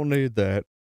 Don't need that.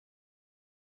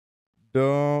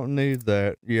 Don't need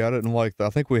that. Yeah, I didn't like that. I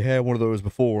think we had one of those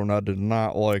before and I did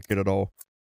not like it at all.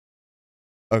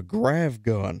 A grav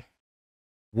gun.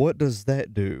 What does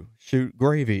that do? Shoot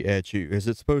gravy at you. Is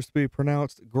it supposed to be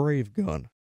pronounced grave gun?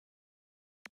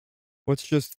 Let's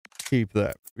just keep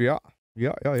that. Yeah.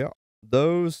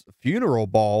 Those funeral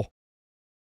ball.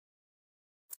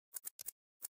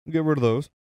 Get rid of those.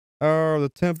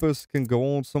 The Tempest can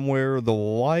go on somewhere. The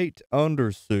light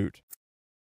undersuit.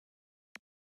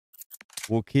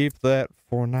 We'll keep that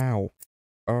for now.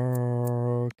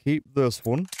 Keep this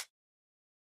one.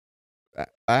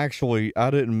 Actually,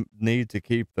 I didn't need to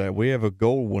keep that. We have a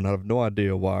gold one. I have no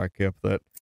idea why I kept that.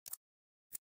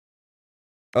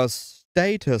 A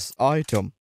status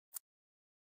item.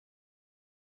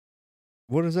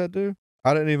 What does that do?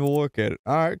 I didn't even look at it.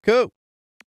 All right, cool.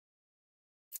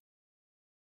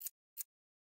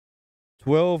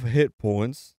 12 hit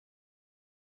points.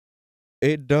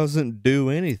 It doesn't do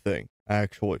anything,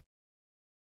 actually.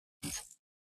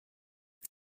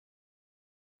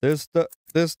 This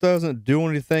doesn't do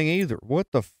anything either.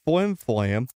 What the flim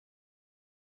flam?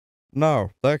 No,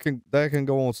 that can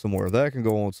go on somewhere. That can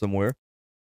go on somewhere.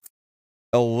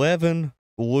 11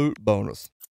 loot bonus.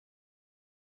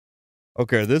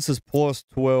 Okay, this is plus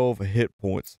 12 hit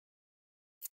points.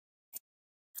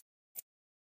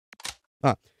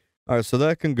 All right, so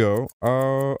that can go.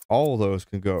 All of those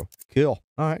can go. Kill.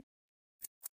 All right.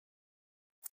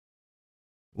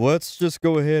 Let's just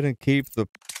go ahead and keep the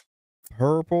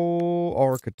purple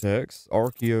architects,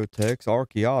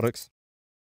 archaeotics.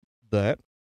 That.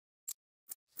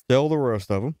 Sell the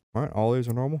rest of them. All right, all these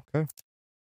are normal. Okay.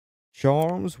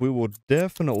 Charms, we will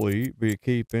definitely be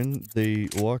keeping the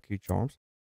lucky charms.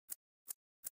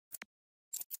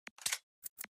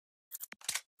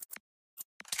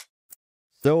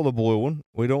 Sell the blue one.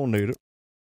 We don't need it.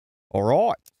 All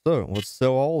right. So let's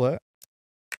sell all that.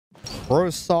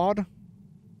 Prosod.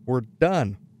 We're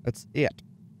done. That's it.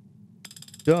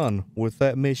 Done with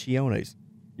that missiones.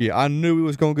 Yeah, I knew he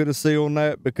was going to get a seal on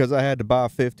that because I had to buy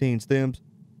 15 stems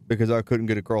because I couldn't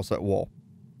get across that wall.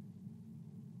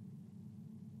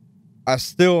 I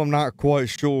still am not quite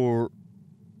sure.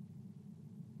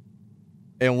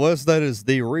 Unless that is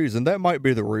the reason. That might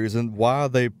be the reason why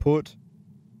they put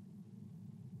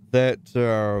that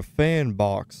fan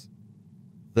box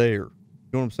there. You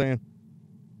know what I'm saying?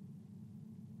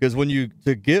 Because when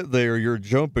to get there, you're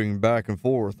jumping back and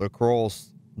forth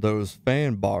across those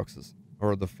fan boxes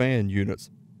or the fan units.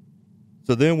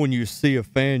 So then when you see a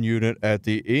fan unit at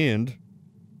the end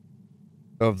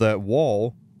of that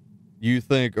wall, you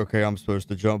think, okay, I'm supposed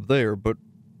to jump there, but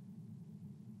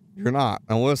you're not.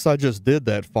 Unless I just did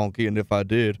that funky, and if I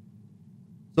did,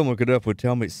 someone could definitely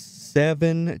tell me.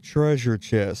 7 treasure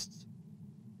chests.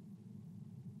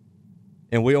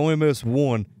 And we only missed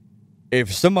one.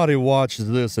 If somebody watches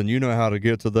this and you know how to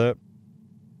get to that,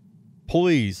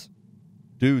 please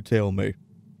do tell me.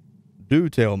 Do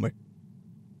tell me.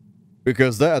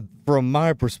 Because that, from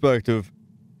my perspective,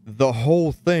 the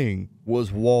whole thing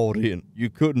was walled in. You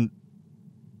couldn't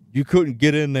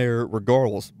get in there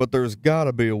regardless, but there's got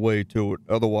to be a way to it.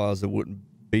 Otherwise, it wouldn't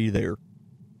be there.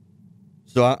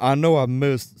 So I know I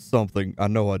missed something. I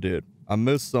know I did. I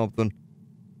missed something.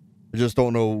 I just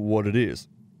don't know what it is.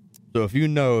 So if you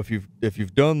know, if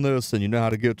you've done this and you know how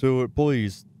to get to it,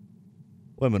 please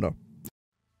let me know.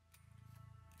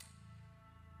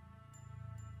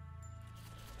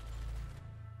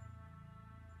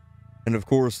 And of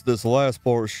course, this last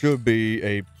part should be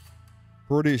a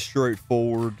pretty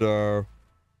straightforward,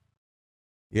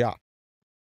 yeah.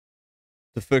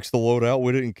 To fix the loadout,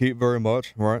 we didn't keep very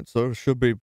much, right? So it should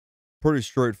be pretty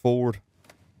straightforward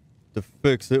to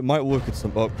fix it. Might look at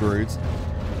some upgrades,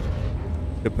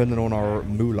 depending on our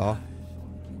moolah.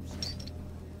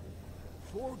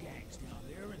 4 gangs down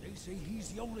there, and they say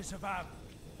he's the only survivor.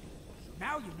 So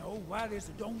now you know why there's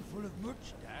a dome full of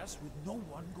merchandise with no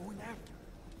one going after.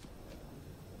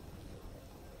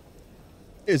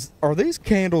 Are these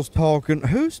candles talking?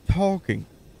 Who's talking?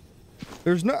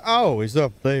 There's no. Oh, he's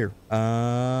up there.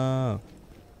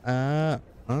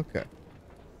 Okay.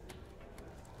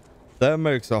 That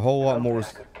makes a whole lot more. I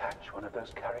could catch one of those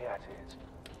caryatids.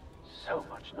 So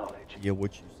much knowledge. Yeah,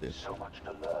 what you said. So much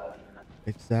to learn.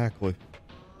 Exactly.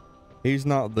 He's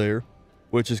not there,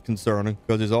 which is concerning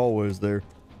because he's always there.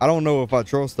 I don't know if I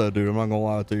trust that dude. I'm not gonna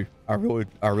lie to you. I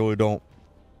really don't.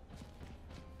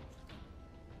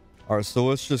 All right, so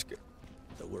let's just.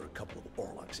 There were a couple of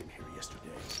Orlocks in here yesterday.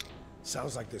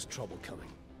 Sounds like there's trouble coming.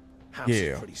 House Yeah.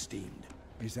 is pretty steamed.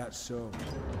 Is that so?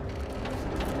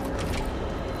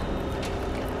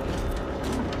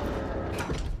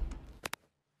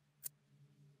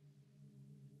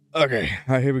 Okay,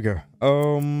 all right, here we go.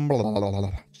 I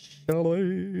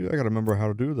gotta remember how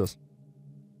to do this.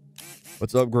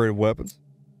 Let's upgrade weapons.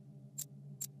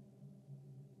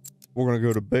 We're gonna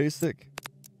go to basic,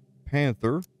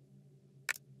 Panther,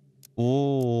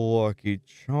 Lucky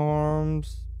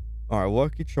Charms. All right,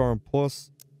 Lucky Charm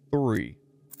 +3.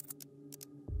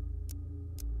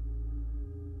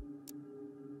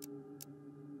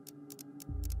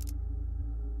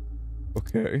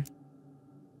 Okay.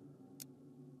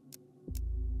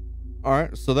 All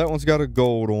right, so that one's got a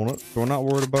gold on it, so we're not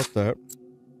worried about that.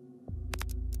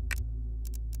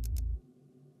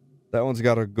 That one's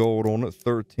got a gold on it,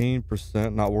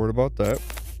 13%, not worried about that.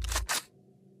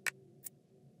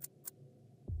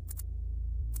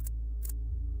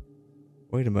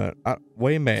 Wait a minute.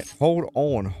 Wait a minute. Hold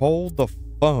on. Hold the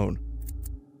phone.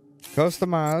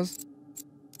 Customize.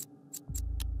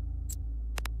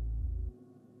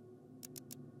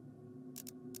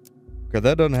 Okay,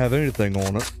 that doesn't have anything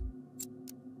on it.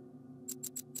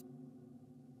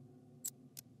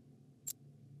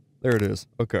 There it is.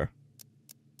 Okay.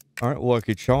 All right,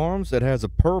 Lucky Charms. It has a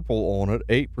purple on it,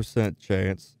 8%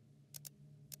 chance.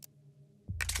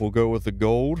 We'll go with the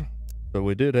gold. So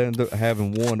we did end up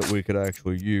having one that we could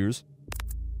actually use.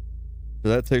 So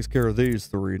that takes care of these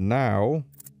 3. Now,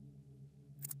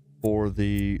 for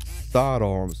the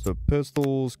sidearms. So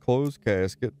pistols, closed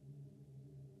casket.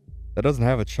 That doesn't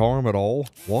have a charm at all.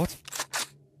 What?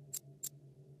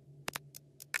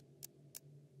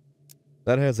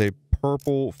 That has a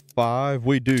purple 5.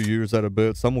 We do use that a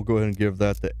bit, so I'm gonna go ahead and give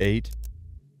that the 8.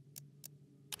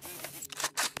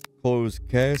 Closed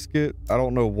casket. I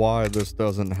don't know why this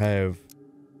doesn't have.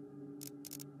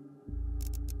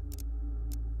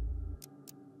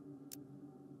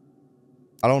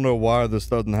 I don't know why this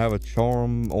doesn't have a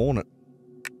charm on it.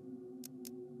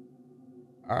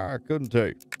 I couldn't tell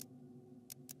you.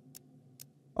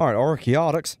 All right,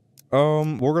 Archaeotics.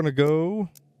 We're gonna go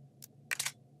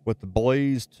with the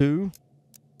Blaze 2.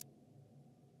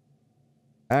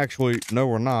 Actually, no,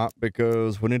 we're not,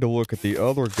 because we need to look at the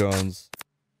other guns.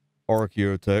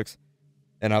 Archaeotechs,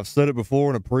 and I've said it before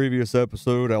in a previous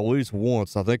episode at least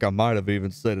once. I think I might have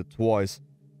even said it twice.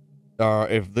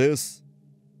 If this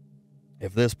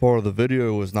part of the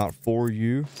video is not for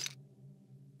you,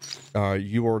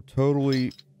 you are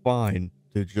totally fine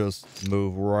to just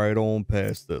move right on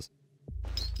past this.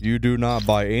 You do not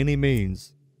by any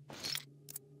means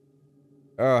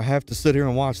have to sit here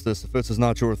and watch this if this is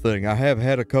not your thing. I have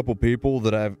had a couple people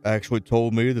that have actually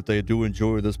told me that they do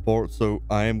enjoy this part, so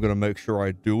I am going to make sure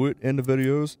I do it in the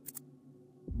videos.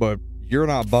 But you're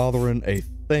not bothering a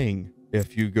thing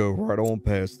if you go right on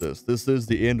past this. This is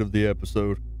the end of the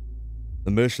episode. The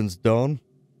mission's done.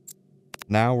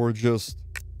 Now we're just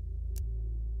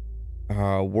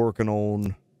working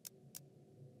on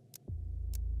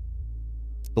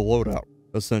the loadout,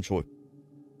 essentially.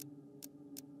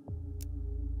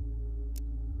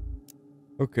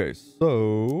 Okay,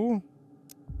 so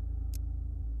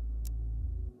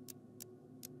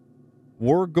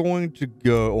we're going to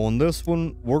go on this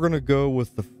one. We're going to go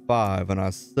with the 5, and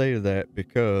I say that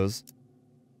because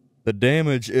the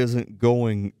damage isn't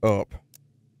going up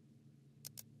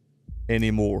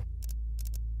anymore.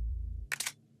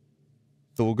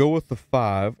 So we'll go with the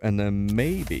 5, and then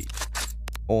maybe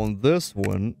on this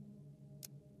one,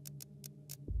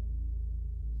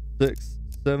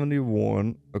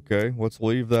 671. Okay, let's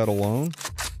leave that alone.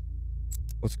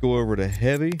 Let's go over to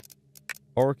heavy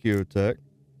archaeotech.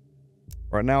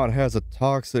 Right now it has a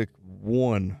toxic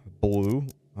 1 blue.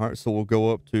 All right, so we'll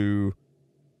go up to.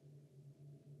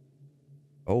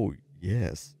 Oh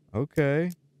yes.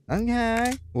 Okay.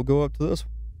 Okay. We'll go up to this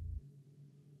one.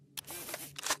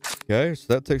 Okay,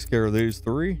 so that takes care of these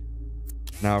 3.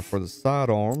 Now for the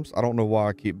sidearms, I don't know why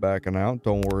I keep backing out.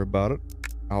 Don't worry about it.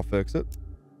 I'll fix it.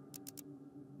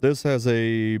 This has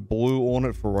a blue on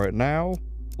it for right now.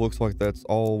 Looks like that's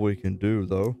all we can do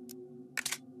though.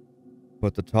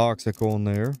 Put the toxic on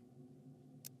there.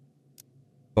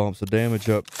 Bumps the damage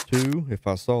up 2, if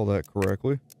I saw that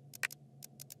correctly.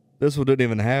 This one didn't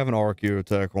even have an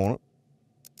archaeotech on it.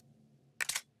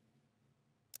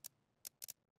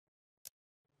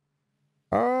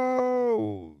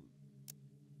 Oh.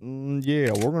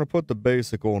 Yeah, we're going to put the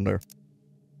basic on there.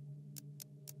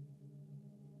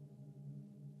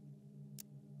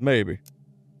 Maybe.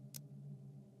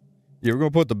 Yeah, we're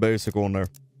going to put the basic on there.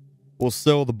 We'll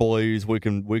sell the blaze. We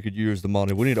could use the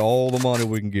money. We need all the money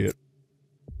we can get.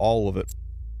 All of it.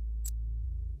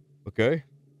 Okay.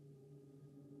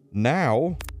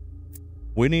 Now,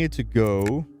 we need to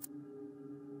go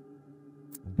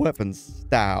weapon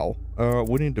style.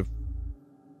 We need to.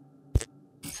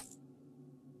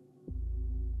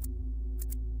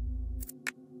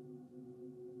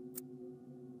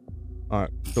 All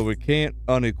right, so we can't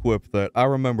unequip that. I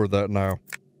remember that now.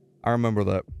 I remember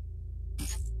that.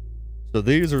 So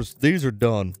these are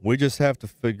done. We just have to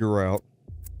figure out.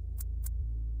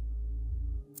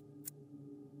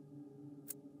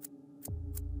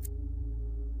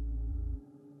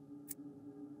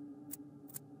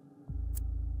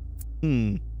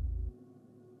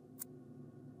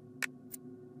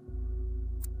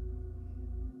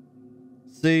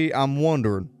 See, I'm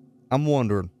wondering. I'm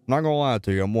not gonna lie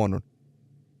to you, I'm wondering.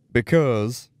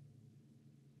 Because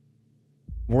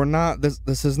we're not,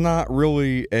 this is not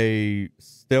really a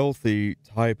stealthy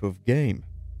type of game.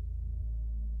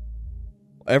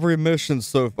 Every mission,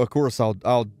 so of course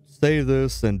I'll say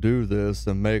this and do this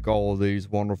and make all of these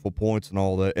wonderful points and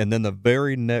all that, and then the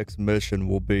very next mission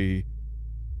will be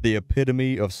the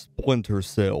epitome of Splinter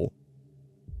Cell.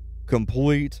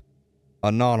 Complete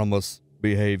anonymous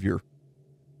behavior.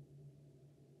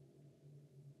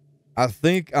 I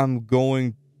think I'm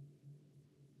going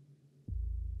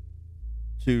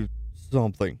to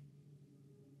something.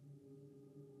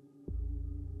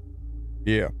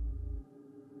 Yeah.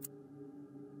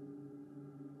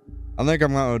 I think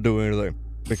I'm not going to do anything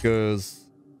because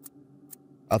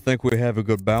I think we have a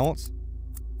good balance.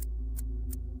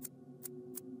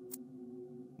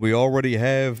 We already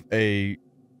have a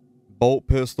bolt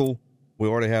pistol. We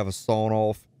already have a sawn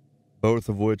off, both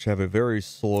of which have a very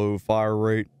slow fire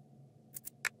rate.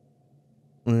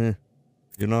 You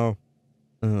know,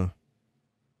 we're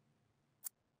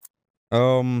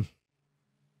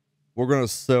gonna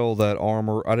sell that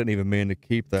armor. I didn't even mean to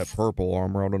keep that purple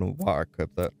armor. I don't know why I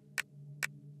kept that.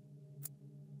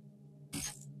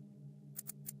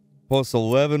 Plus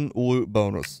 11 loot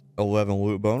bonus. 11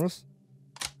 loot bonus.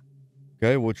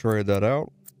 Okay, we'll trade that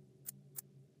out.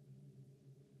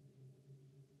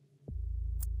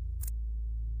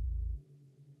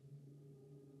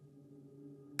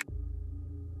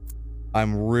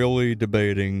 I'm really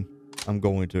debating. I'm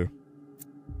going to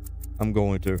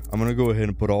go ahead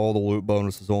and put all the loot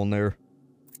bonuses on there.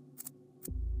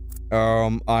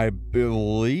 I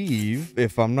believe,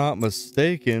 if I'm not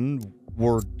mistaken,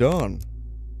 we're done.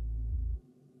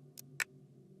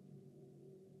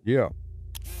 Yeah.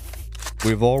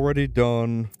 We've already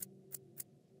done.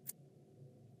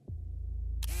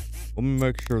 Let me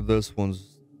make sure this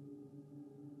one's.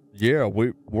 Yeah,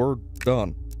 we're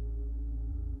done.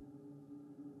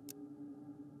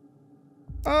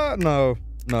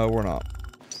 No, we're not.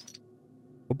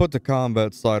 We'll put the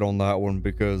combat sight on that one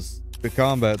because the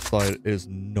combat sight is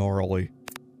gnarly.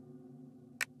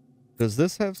 Does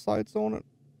this have sights on it?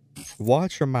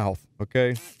 Watch your mouth,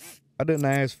 okay? I didn't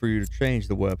ask for you to change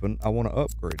the weapon. I want to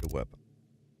upgrade the weapon.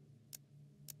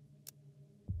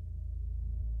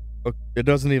 It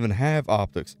doesn't even have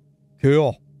optics.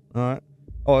 Cool. Alright.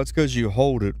 Oh, it's because you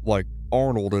hold it like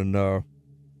Arnold and the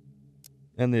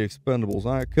Expendables.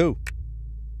 Alright, cool.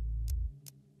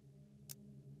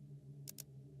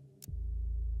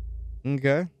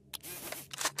 Okay.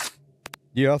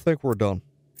 Yeah, I think we're done.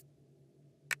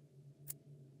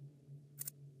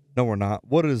 No, we're not.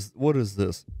 What is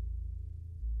this?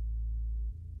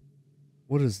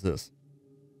 What is this?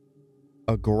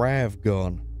 A grav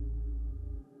gun.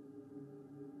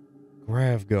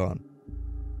 Grav gun.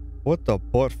 What the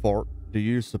butt fart do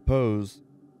you suppose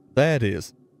that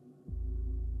is?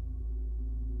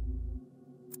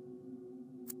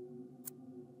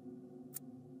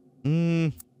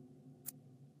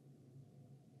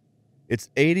 It's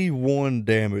 81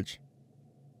 damage.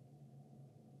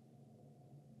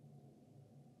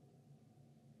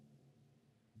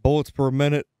 Bullets per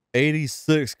minute,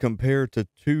 86 compared to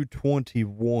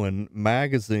 221.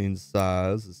 Magazine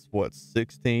size is what,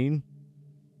 16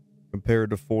 compared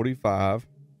to 45.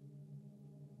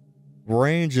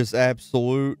 Range is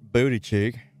absolute booty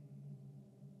cheek.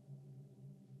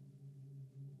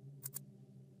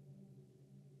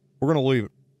 We're gonna leave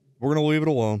it. We're gonna leave it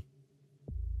alone.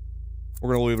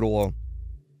 We're gonna leave it alone.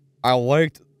 I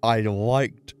liked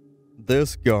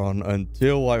this gun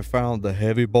until I found the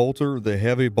heavy bolter. The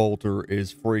heavy bolter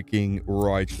is freaking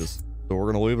righteous. So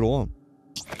we're gonna leave it alone.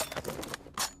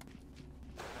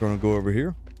 Gonna go over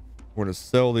here. We're gonna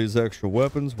sell these extra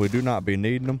weapons. We do not be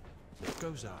needing them. What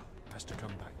goes up has to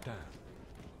come back down.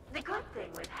 The good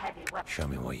thing with heavy weapons. Show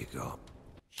me what you got.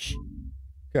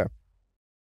 Okay.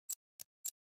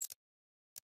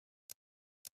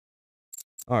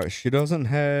 Alright, she doesn't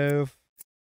have...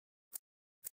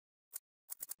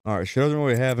 Alright, she doesn't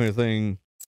really have anything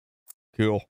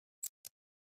cool.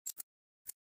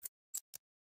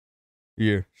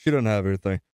 Yeah, she doesn't have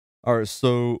anything. Alright,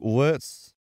 so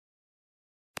let's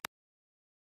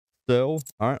sell.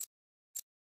 Alright.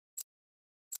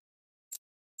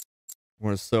 We're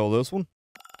gonna sell this one.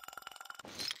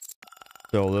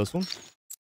 Sell this one.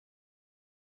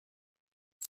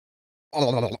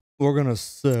 We're gonna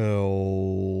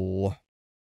sell...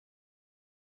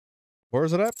 Where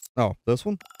is it at? Oh, this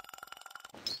one.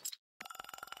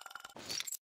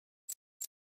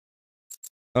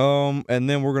 And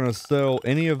then we're gonna sell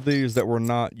any of these that we're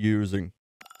not using.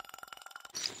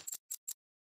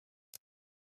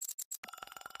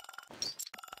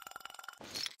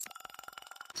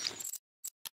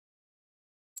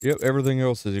 Yep, everything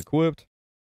else is equipped.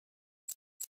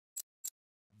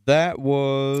 That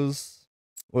was...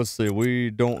 Let's see, we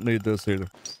don't need this either.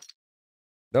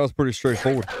 That was pretty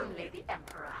straightforward. There is only the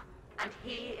Emperor, and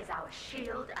he is our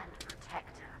shield and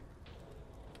protector.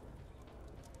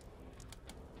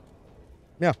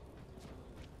 Yeah.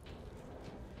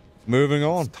 Moving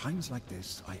on. It's times like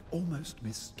this, I almost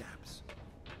miss scabs.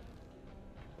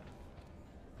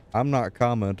 I'm not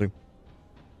commenting.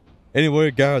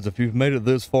 Anyway, guys, if you've made it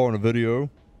this far in the video,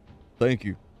 thank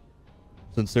you.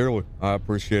 Sincerely, I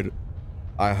appreciate it.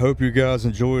 I hope you guys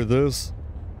enjoy this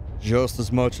just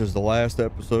as much as the last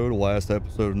episode. The last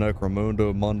episode of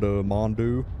Necromunda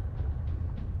Mandu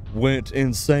went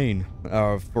insane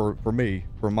for me,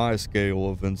 for my scale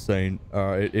of insane.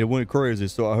 It went crazy,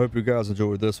 so I hope you guys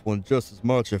enjoyed this one just as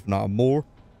much, if not more.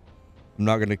 I'm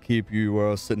not going to keep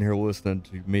you sitting here listening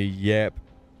to me yap.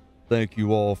 Thank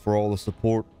you all for all the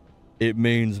support. It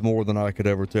means more than I could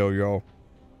ever tell y'all.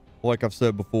 Like I've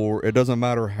said before, it doesn't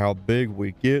matter how big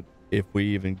we get, if we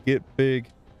even get big,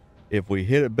 if we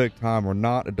hit it big time or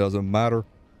not, it doesn't matter.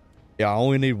 Yeah, I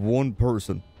only need one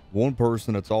person. One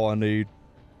person, that's all I need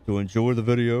to enjoy the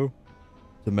video,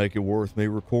 to make it worth me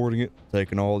recording it,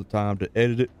 taking all the time to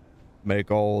edit it,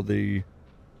 make all the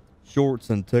shorts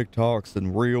and TikToks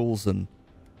and reels and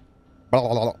blah,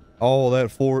 blah, blah, all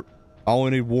that for it. I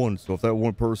only need one, so if that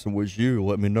one person was you,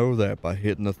 let me know that by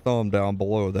hitting the thumb down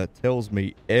below. That tells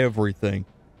me everything.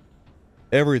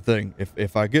 Everything.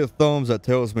 If I get thumbs, that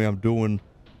tells me I'm doing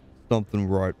something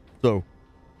right. So,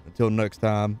 until next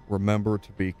time, remember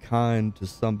to be kind to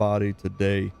somebody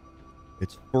today.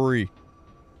 It's free.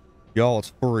 Y'all,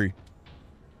 it's free.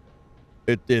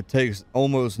 It takes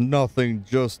almost nothing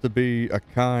just to be a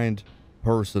kind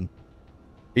person.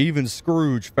 Even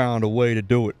Scrooge found a way to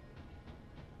do it.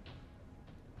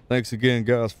 Thanks again,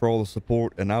 guys, for all the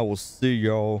support, and I will see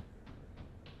y'all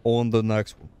on the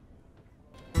next one.